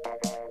useful.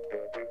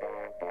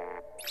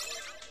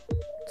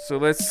 So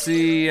let's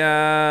see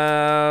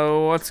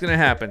what's gonna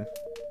happen.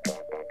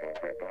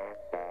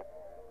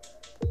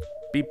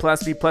 B+,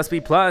 B+,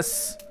 B+.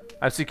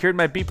 I've secured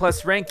my B+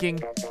 ranking.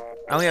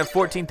 I only have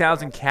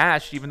 14,000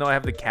 cash, even though I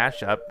have the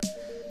cash up.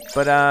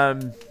 But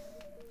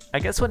I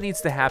guess what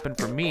needs to happen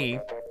for me,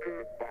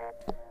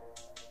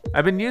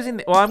 I've been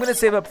using, well, I'm gonna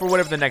save up for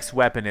whatever the next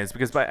weapon is,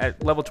 because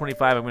at level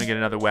 25 I'm gonna get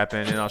another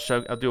weapon, and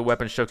I'll do a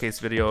weapon showcase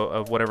video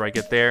of whatever I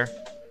get there.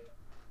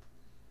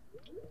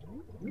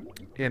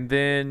 And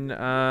then,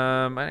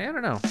 I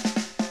don't know.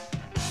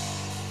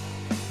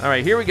 All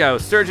right, here we go.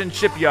 Sturgeon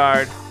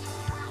Shipyard.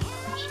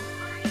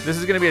 This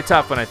is gonna be a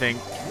tough one, I think.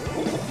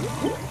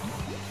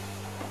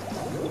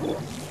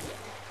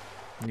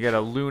 You got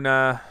a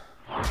Luna.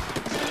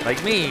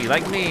 Like me,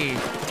 like me.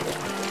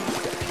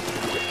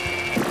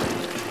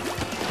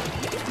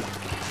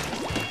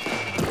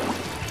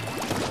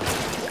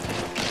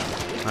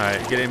 All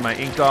right, getting my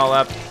ink all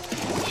up.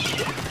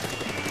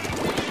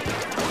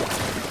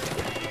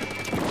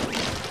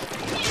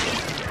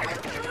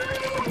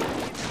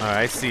 All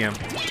right, I see him.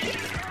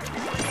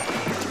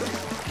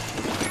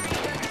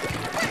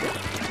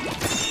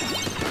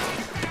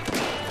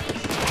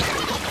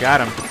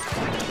 Got him.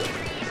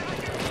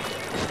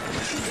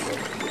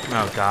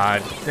 Oh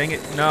God, dang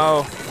it,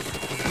 no.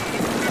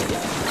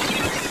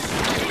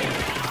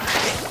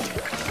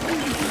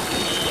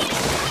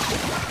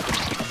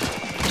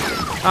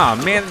 Oh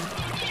man.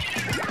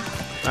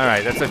 All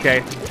right, that's okay.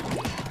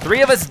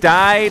 3 of us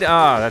died.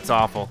 Oh, that's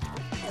awful.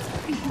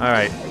 All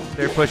right,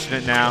 they're pushing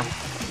it now.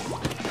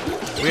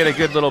 We had a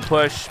good little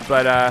push,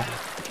 but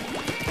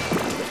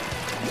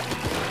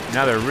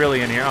now they're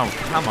really in here. Oh,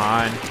 come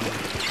on.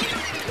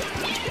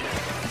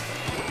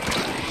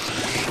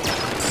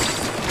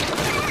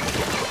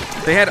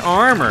 They had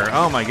armor.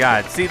 Oh my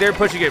God. See, they're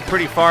pushing it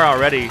pretty far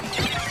already.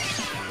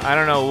 I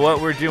don't know what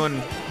we're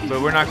doing,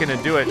 but we're not going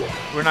to do it.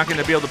 We're not going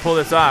to be able to pull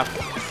this off.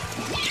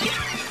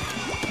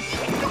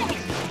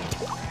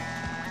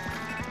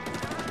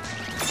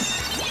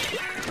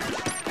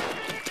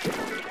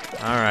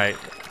 All right.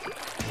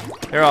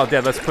 They're all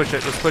dead. Let's push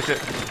it. Let's push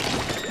it.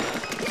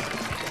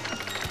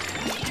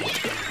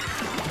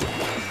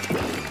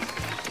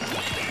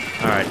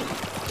 All right.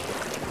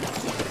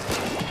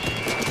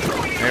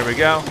 There we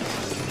go.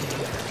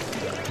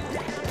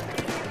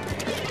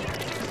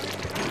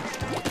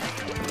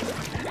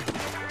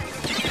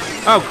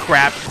 Oh,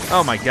 crap.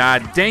 Oh, my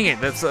God. Dang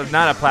it. That's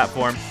not a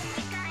platform.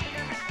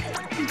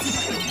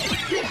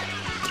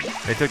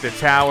 They took the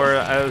tower.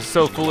 That was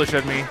so foolish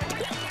of me.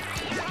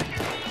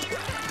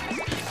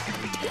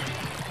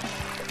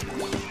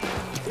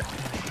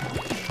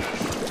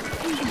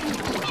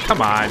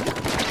 Come on.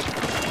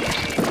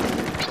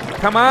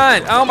 Come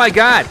on. Oh, my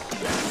God.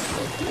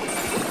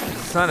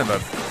 Son of a...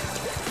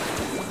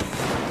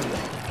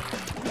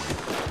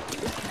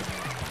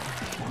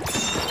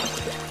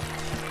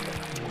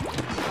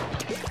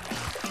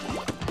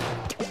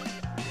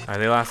 All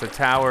right, they lost the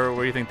tower.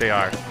 Where do you think they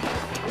are?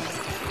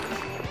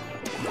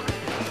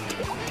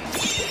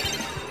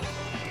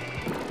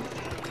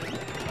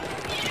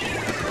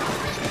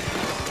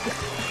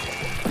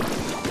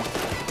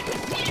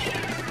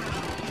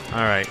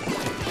 All right.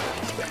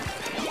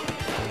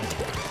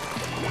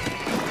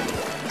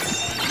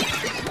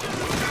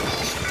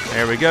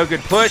 There we go.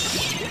 Good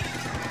push.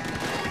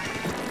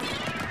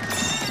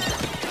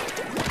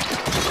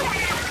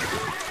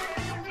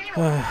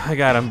 I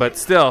got him, but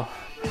still.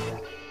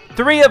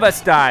 3 of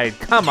us died.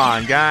 Come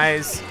on,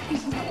 guys.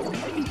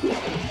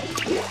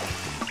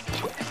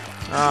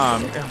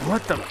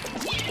 What the?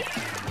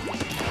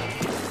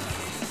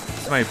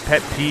 It's my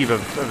pet peeve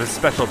of a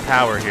special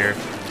power here.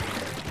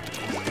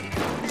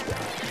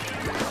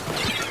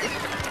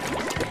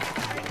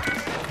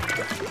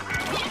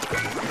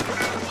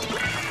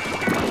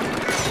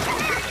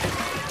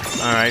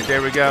 All right,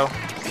 there we go.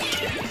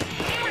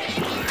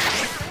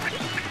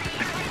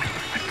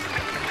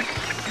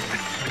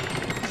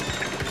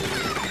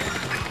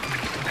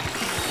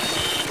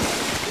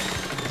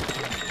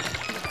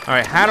 All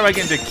right, how do I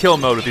get into kill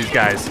mode with these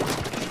guys?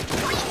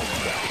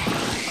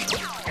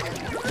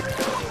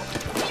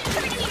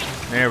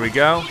 There we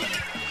go.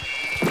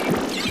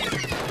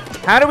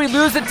 How do we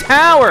lose the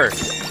tower?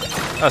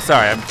 Oh,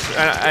 sorry,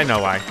 I know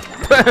why.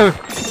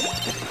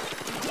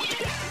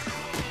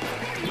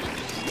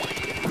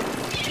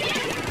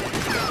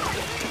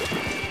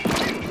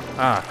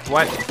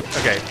 What?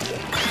 Okay.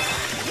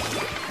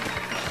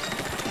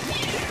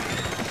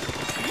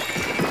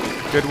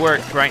 Good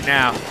work right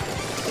now.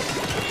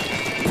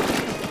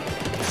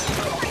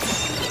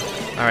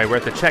 All right, we're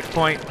at the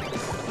checkpoint.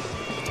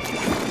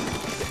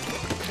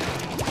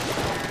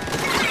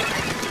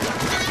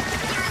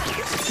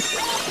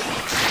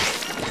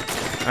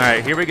 All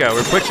right, here we go.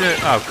 We're pushing it.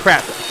 Oh,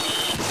 crap.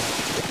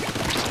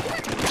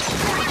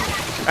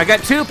 I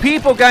got 2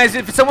 people, guys.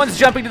 If someone's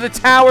jumping to the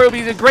tower, it'll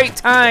be a great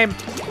time.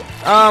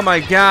 Oh, my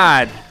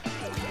God.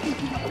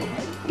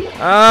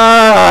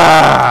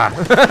 Ah!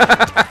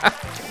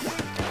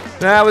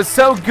 That was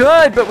so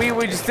good, but we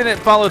just didn't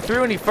follow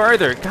through any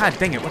further. God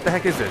dang it, what the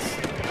heck is this?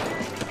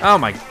 Oh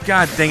my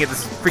God dang it,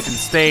 this freaking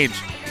stage.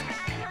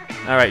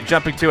 All right,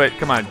 jumping to it.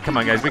 Come on,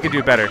 guys, we can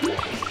do better.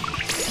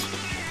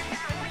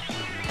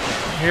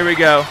 Here we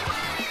go.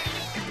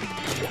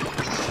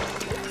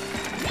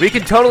 We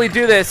can totally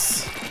do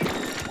this.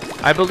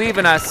 I believe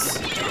in us.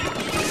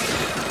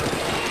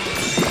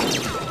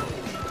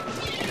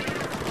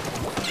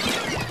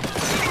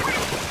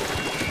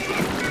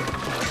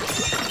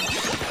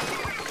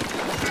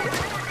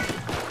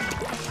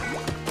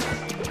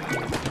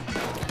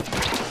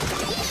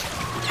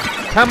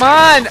 Come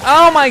on.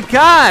 Oh, my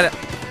God.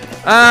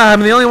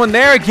 I'm the only one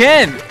there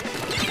again.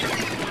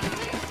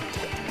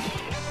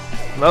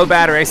 Low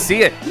battery. I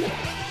see it.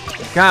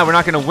 God, we're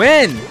not going to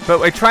win.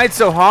 But I tried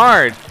so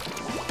hard.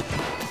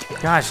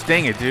 Gosh,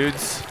 dang it,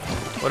 dudes.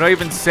 What do I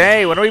even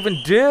say? What do I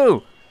even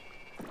do?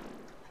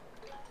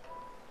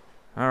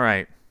 All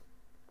right.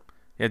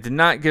 Yeah, did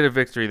not get a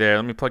victory there.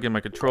 Let me plug in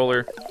my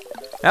controller.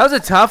 That was a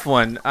tough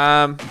one.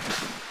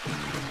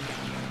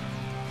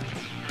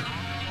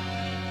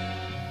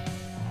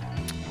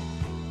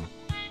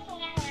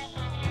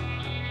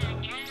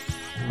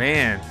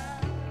 Man,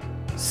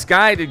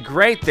 Sky did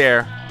great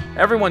there.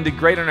 Everyone did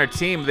great on our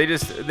team. They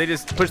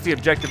just pushed the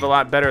objective a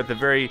lot better at the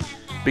very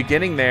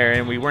beginning there,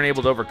 and we weren't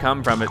able to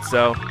overcome from it.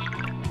 So,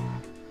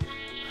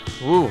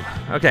 ooh,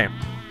 okay.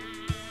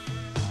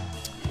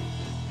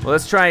 Well,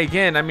 let's try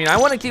again. I mean, I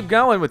want to keep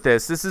going with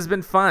this. This has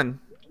been fun,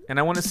 and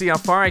I want to see how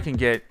far I can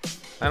get.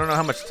 I don't know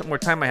how much more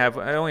time I have.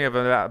 I only have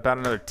about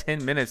another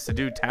 10 minutes to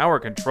do tower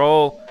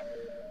control.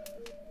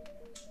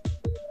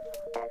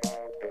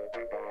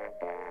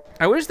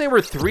 I wish they were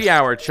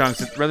 3-hour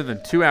chunks rather than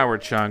 2-hour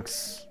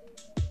chunks.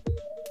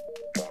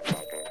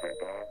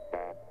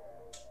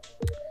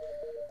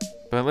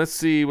 But let's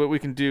see what we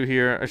can do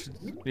here.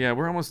 Yeah,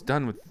 we're almost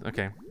done with,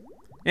 okay.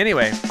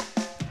 Anyway,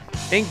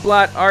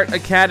 Inkblot Art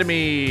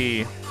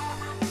Academy.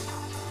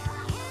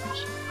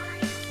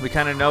 We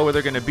kind of know where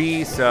they're gonna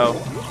be,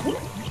 so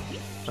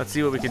let's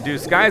see what we can do.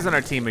 Sky's on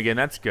our team again,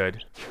 that's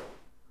good.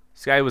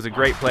 Sky was a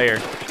great player.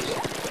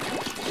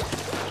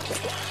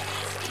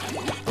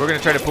 We're gonna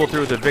try to pull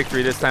through with a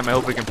victory this time. I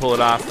hope we can pull it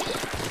off.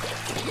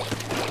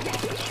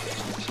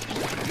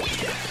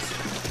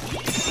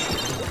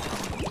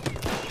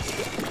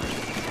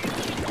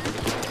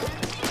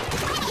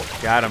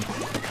 Got him.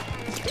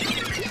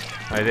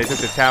 All right, they took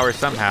the tower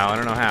somehow. I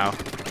don't know how.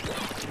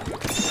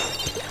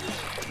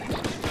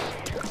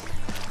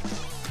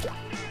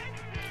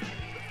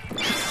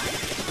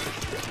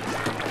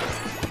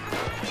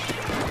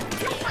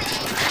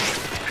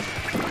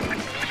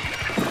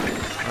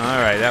 All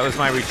right, that was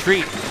my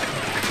retreat.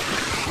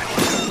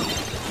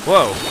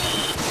 Whoa.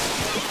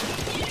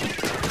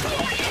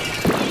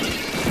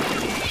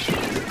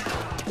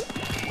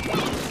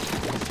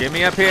 Get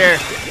me up here.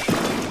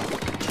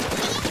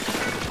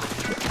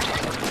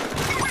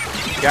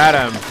 Got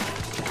him.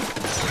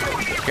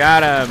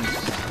 Got him.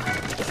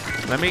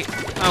 Let me,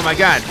 oh my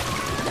God.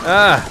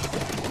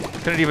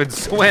 Couldn't even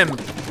swim.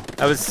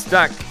 I was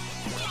stuck.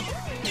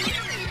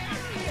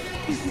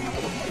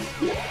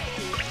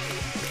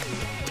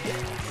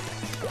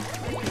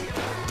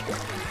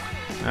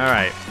 All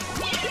right.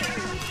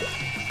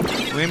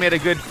 We made a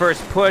good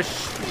first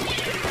push.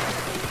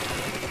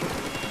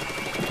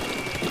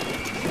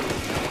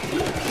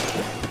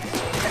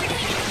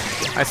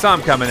 I saw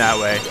him coming that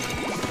way.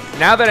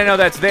 Now that I know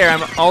that's there,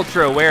 I'm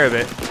ultra aware of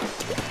it.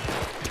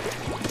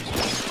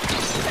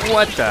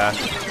 What the?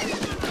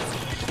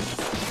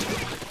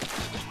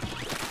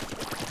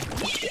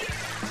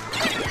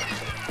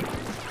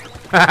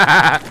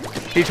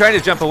 He tried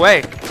to jump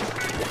away.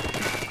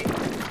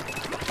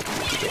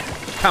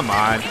 Come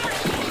on.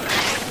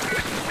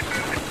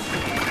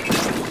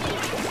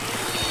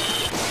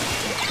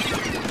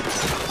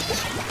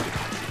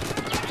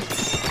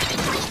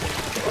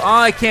 Oh,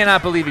 I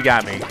cannot believe he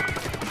got me.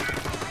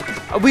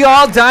 We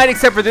all died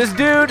except for this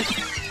dude?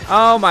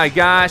 Oh my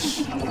gosh.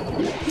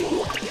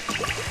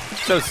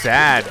 So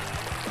sad.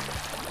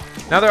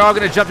 Now they're all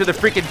gonna jump to the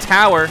freaking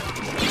tower.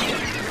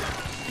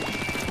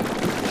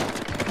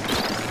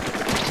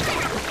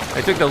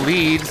 I took the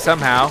lead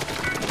somehow.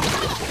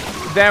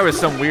 There was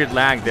some weird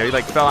lag there. He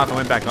like fell off and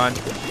went back on.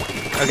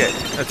 Okay,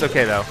 that's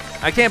okay though.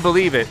 I can't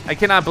believe it. I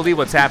cannot believe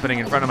what's happening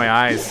in front of my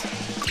eyes.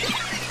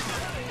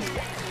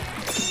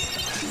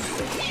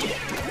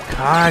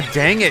 God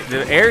dang it,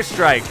 the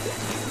airstrike.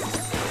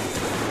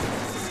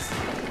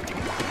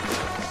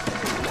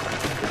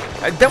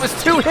 That was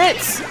 2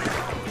 hits.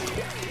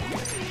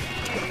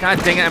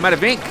 God dang it, I'm out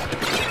of ink.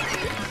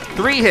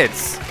 3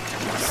 hits.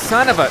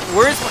 Son of a,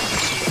 where's my...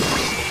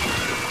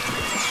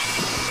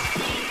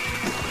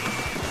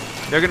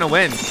 They're gonna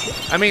win.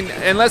 I mean,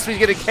 unless we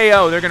get a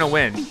KO, they're gonna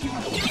win.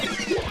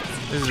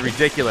 This is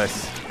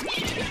ridiculous.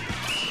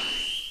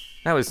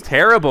 That was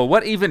terrible.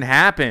 What even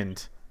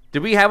happened?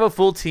 Did we have a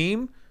full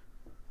team?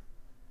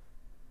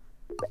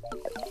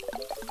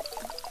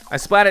 I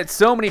splatted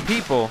so many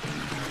people.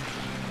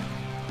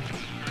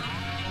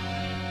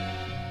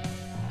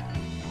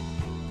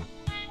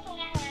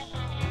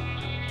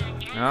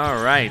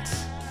 All right.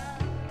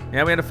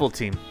 Yeah, we had a full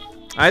team.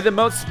 I had the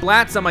most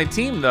splats on my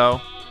team,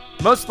 though.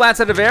 Most splats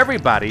out of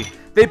everybody.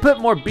 They put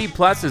more B+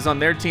 on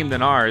their team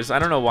than ours. I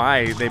don't know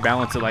why they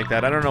balance it like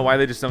that. I don't know why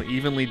they just don't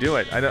evenly do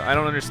it. I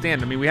don't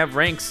understand. I mean, we have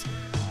ranks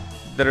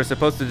that are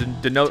supposed to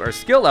denote our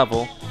skill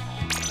level,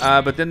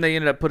 but then they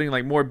ended up putting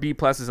like more B+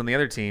 on the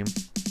other team.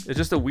 It's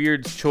just a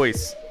weird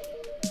choice.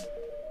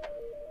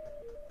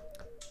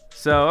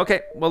 So,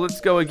 okay, well, let's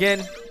go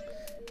again.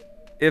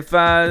 If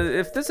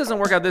this doesn't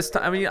work out this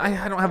time, I mean,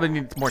 I don't have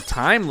any more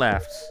time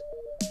left.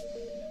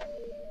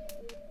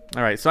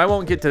 All right, so I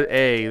won't get to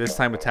A this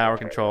time with tower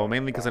control,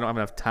 mainly because I don't have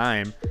enough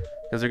time.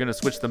 Because they're going to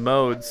switch the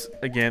modes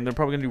again. They're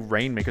probably going to do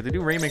Rainmaker. They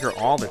do Rainmaker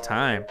all the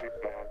time.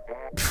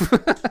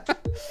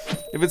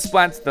 If it's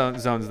Splat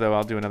Zones, though,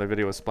 I'll do another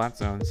video with Splat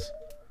Zones.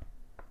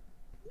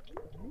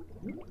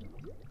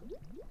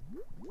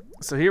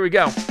 So here we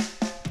go.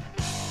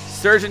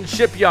 Sturgeon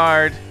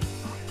Shipyard.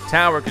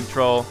 Tower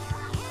control.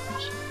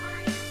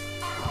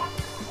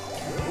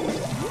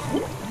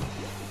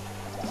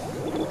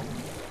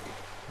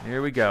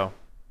 Here we go.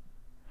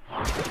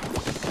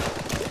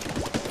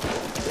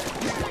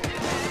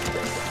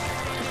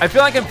 I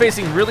feel like I'm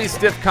facing really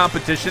stiff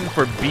competition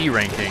for B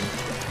ranking.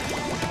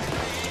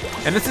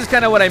 And this is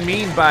kind of what I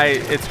mean by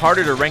it's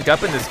harder to rank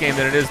up in this game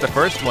than it is the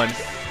first one.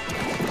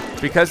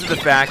 Because of the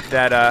fact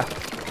that,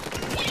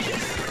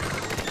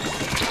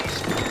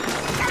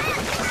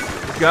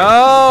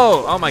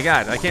 go! Oh my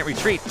god, I can't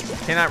retreat.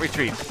 Cannot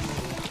retreat.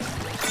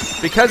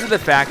 Because of the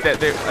fact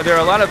that there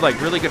are a lot of like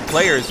really good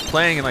players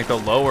playing in like the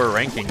lower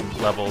ranking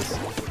levels.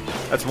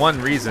 That's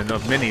one reason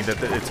of many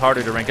that it's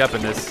harder to rank up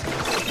in this.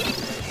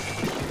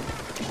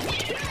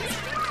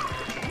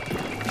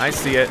 I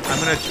see it. I'm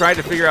gonna try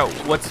to figure out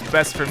what's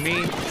best for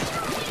me.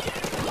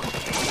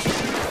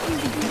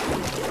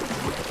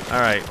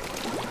 All right.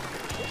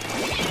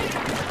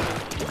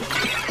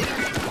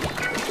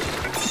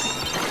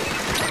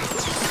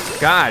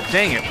 God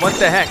dang it, what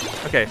the heck?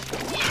 Okay.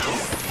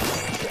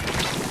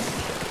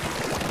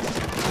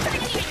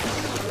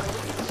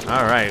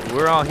 All right,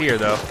 we're all here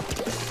though.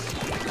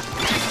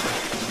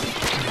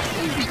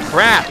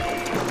 Crap!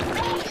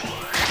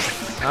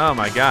 Oh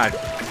my god.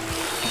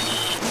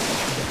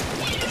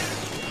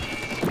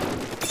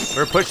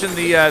 We're pushing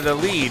the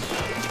lead.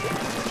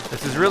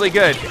 This is really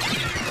good.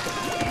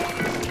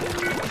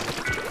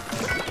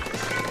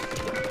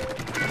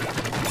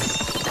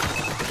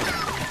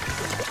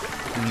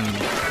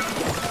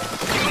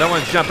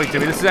 Someone's jumping to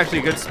me. This is actually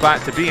a good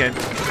spot to be in.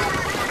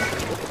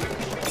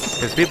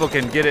 Because people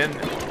can get in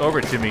over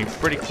to me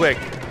pretty quick.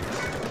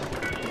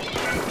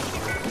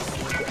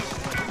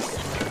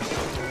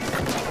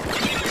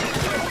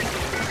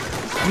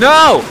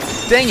 No!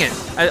 Dang it.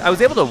 I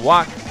was able to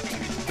walk.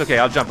 Okay,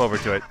 I'll jump over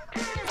to it.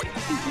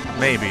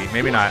 Maybe,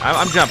 maybe not.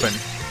 I'm jumping.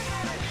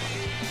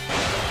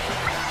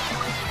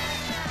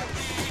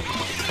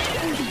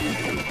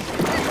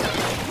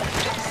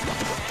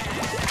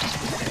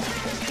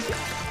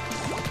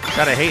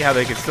 God, I hate how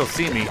they can still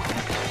see me.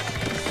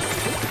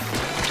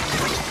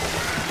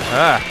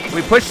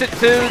 We pushed it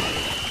to...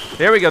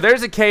 There we go.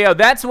 There's a KO.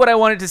 That's what I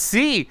wanted to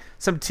see.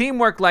 Some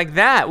teamwork like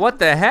that. What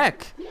the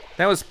heck?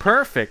 That was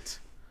perfect.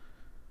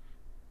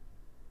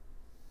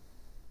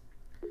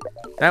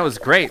 That was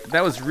great.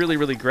 That was really,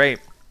 really great.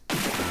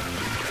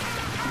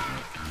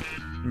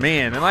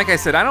 Man, and like I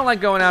said, I don't like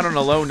going out on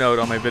a low note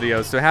on my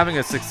videos, so having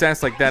a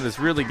success like that is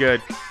really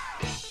good.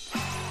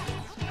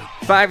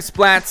 5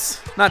 splats,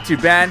 not too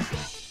bad.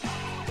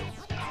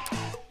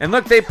 And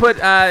look, they put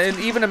an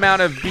even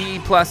amount of B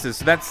pluses,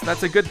 so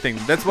that's a good thing.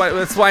 That's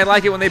why I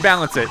like it when they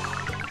balance it.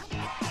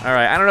 All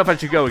right, I don't know if I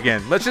should go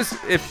again. Let's just,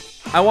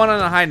 if I want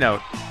on a high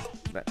note.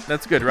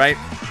 That's good, right?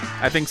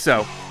 I think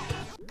so.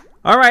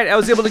 All right, I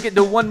was able to get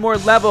to one more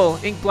level,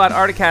 Inkblot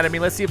Art Academy.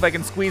 Let's see if I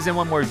can squeeze in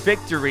one more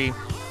victory.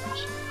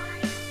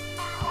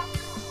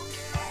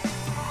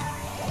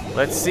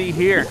 Let's see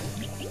here.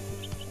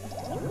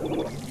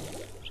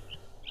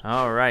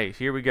 All right,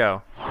 here we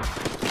go.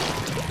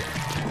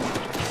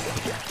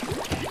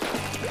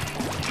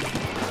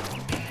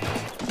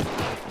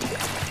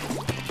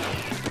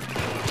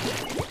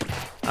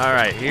 All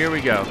right, here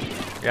we go.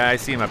 Yeah, I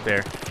see him up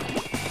there.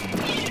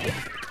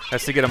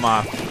 Has to get him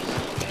off.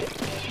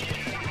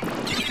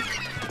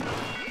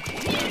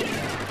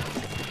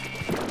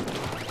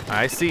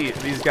 I see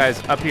these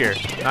guys up here.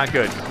 Not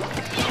good.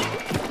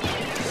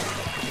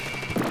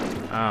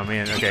 Oh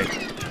man, okay.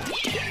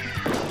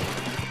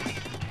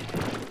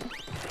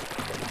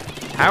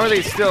 How are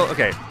they still,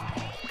 okay.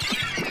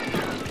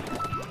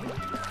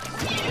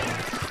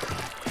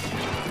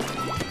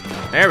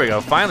 There we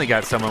go, finally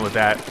got someone with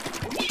that.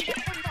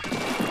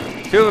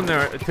 Two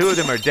of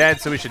them are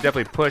dead, so we should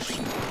definitely push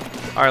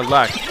our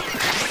luck.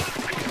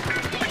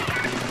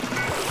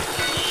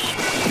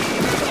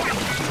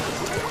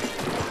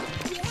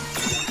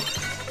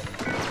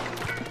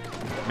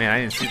 Man, I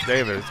didn't see, they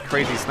have a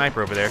crazy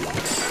sniper over there.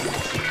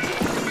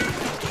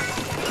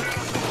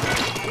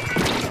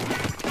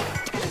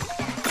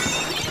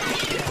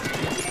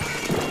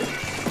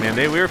 Man,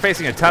 we were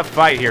facing a tough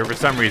fight here for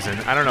some reason.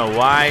 I don't know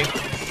why.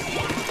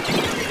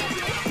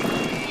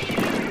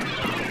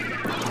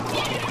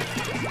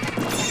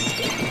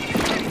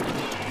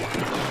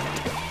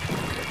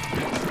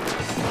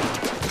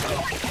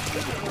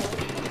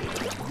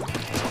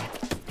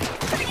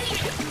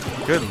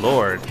 Good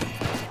lord.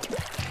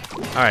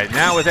 All right,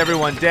 now with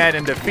everyone dead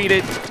and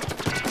defeated.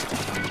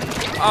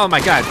 Oh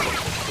my god.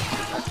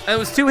 That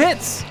was 2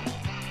 hits.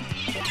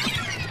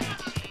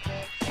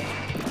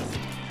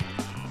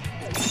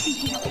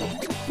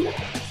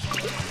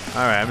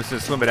 All right, I'm just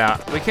gonna swim it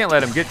out. We can't let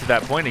them get to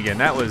that point again.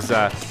 That was,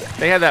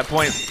 they had that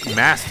point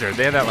mastered.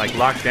 They had that like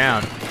locked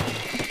down.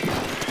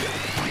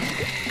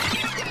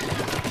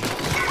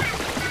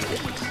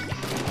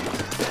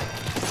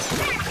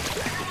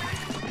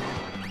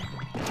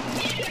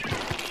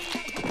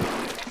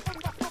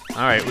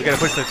 All right, we gotta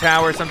push the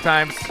tower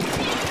sometimes.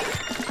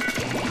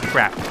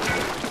 Crap.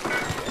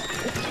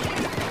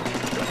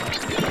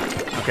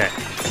 Okay.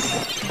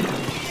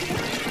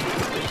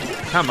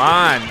 Come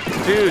on,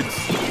 dudes.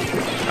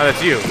 Oh,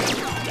 that's you.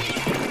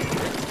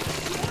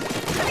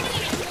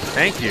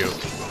 Thank you.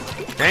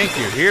 Thank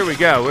you. Here we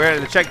go. We're at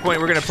the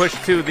checkpoint. We're gonna push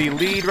to the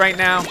lead right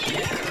now.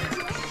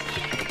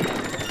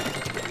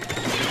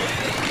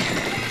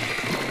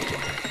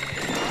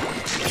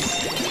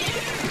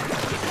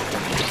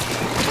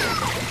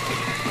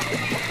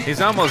 He's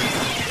almost,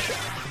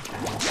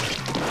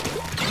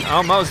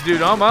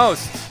 dude,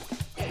 almost.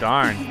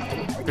 Darn.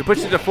 We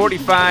pushed it to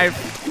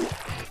 45.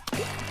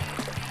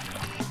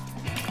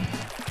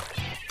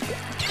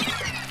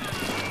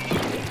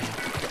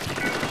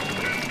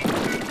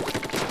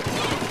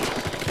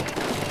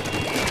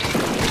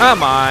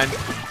 Come on.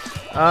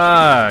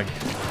 Ugh.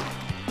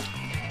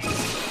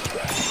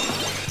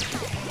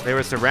 They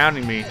were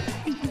surrounding me.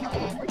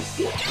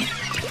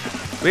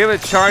 We have a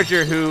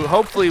charger who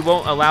hopefully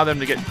won't allow them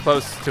to get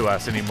close to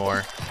us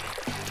anymore.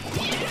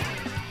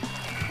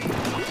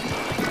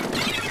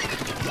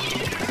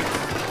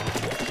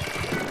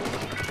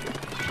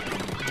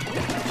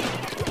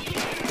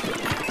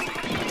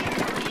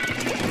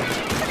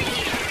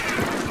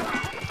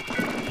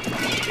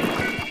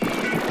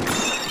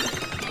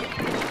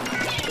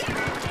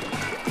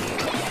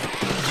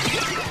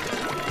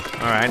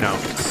 All right, I know.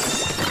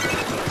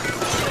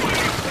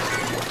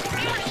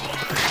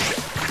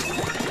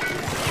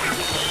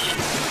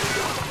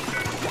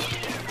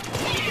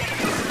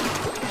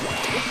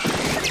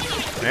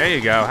 There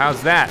you go.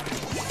 How's that?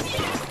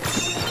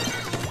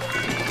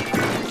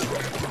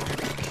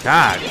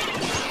 God.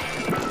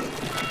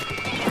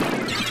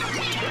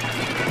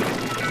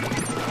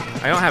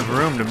 I don't have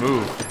room to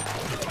move.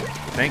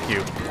 Thank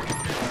you.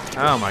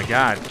 Oh my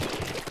God.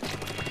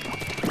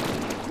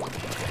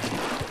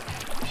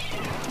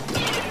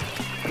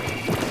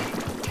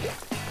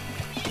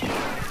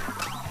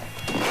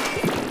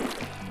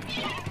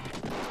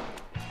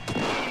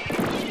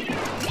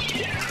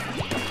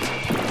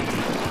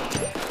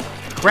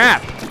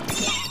 Crap!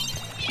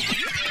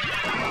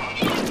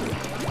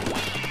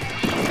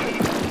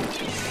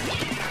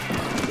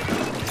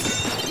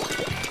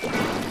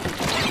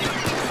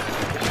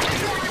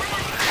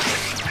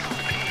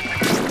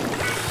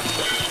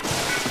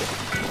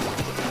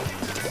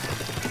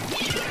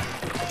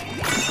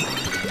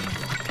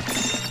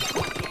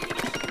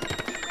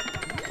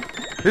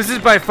 This is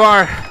by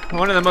far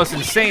one of the most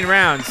insane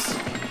rounds.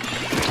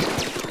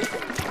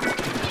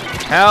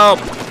 Help!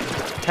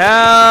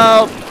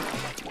 Help!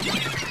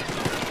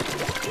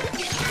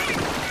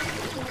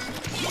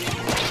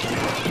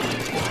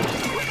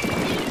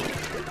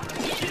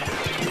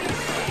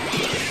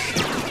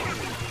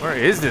 Where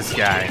is this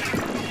guy?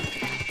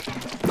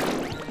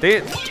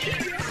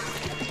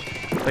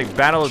 Like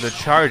Battle of the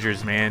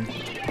Chargers, man.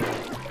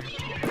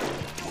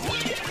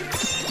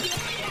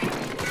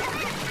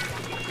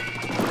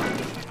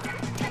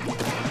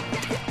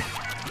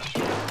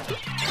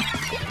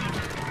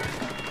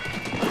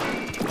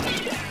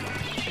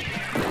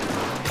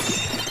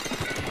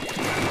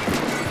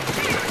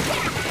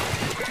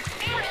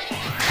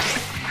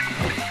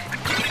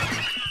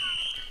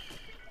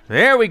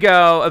 There we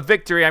go, a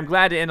victory. I'm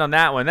glad to end on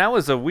that one. That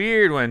was a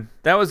weird one.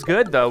 That was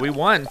good though, we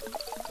won.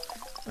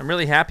 I'm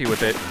really happy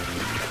with it.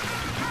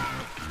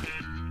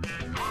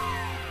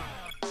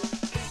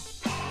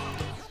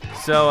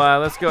 So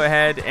let's go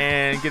ahead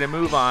and get a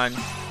move on.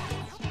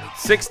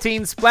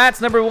 16 splats,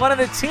 #1 of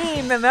the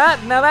team.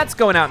 Now that's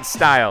going out in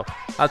style.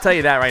 I'll tell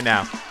you that right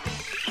now.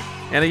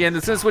 And again,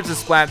 this is switch to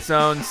Splat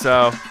Zone,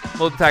 so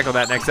we'll tackle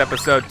that next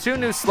episode. 2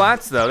 new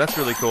slots though, that's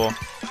really cool.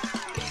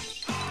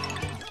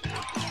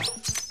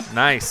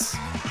 Nice.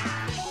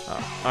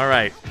 All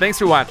right, thanks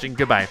for watching,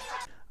 goodbye.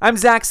 I'm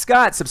Zack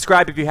Scott.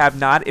 Subscribe if you have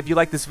not. If you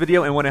like this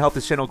video and want to help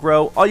this channel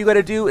grow, all you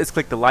gotta do is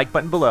click the like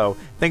button below.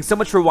 Thanks so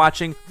much for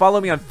watching.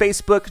 Follow me on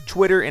Facebook,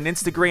 Twitter, and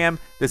Instagram.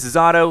 This is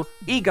Otto,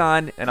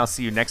 Egon, and I'll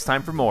see you next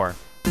time for more.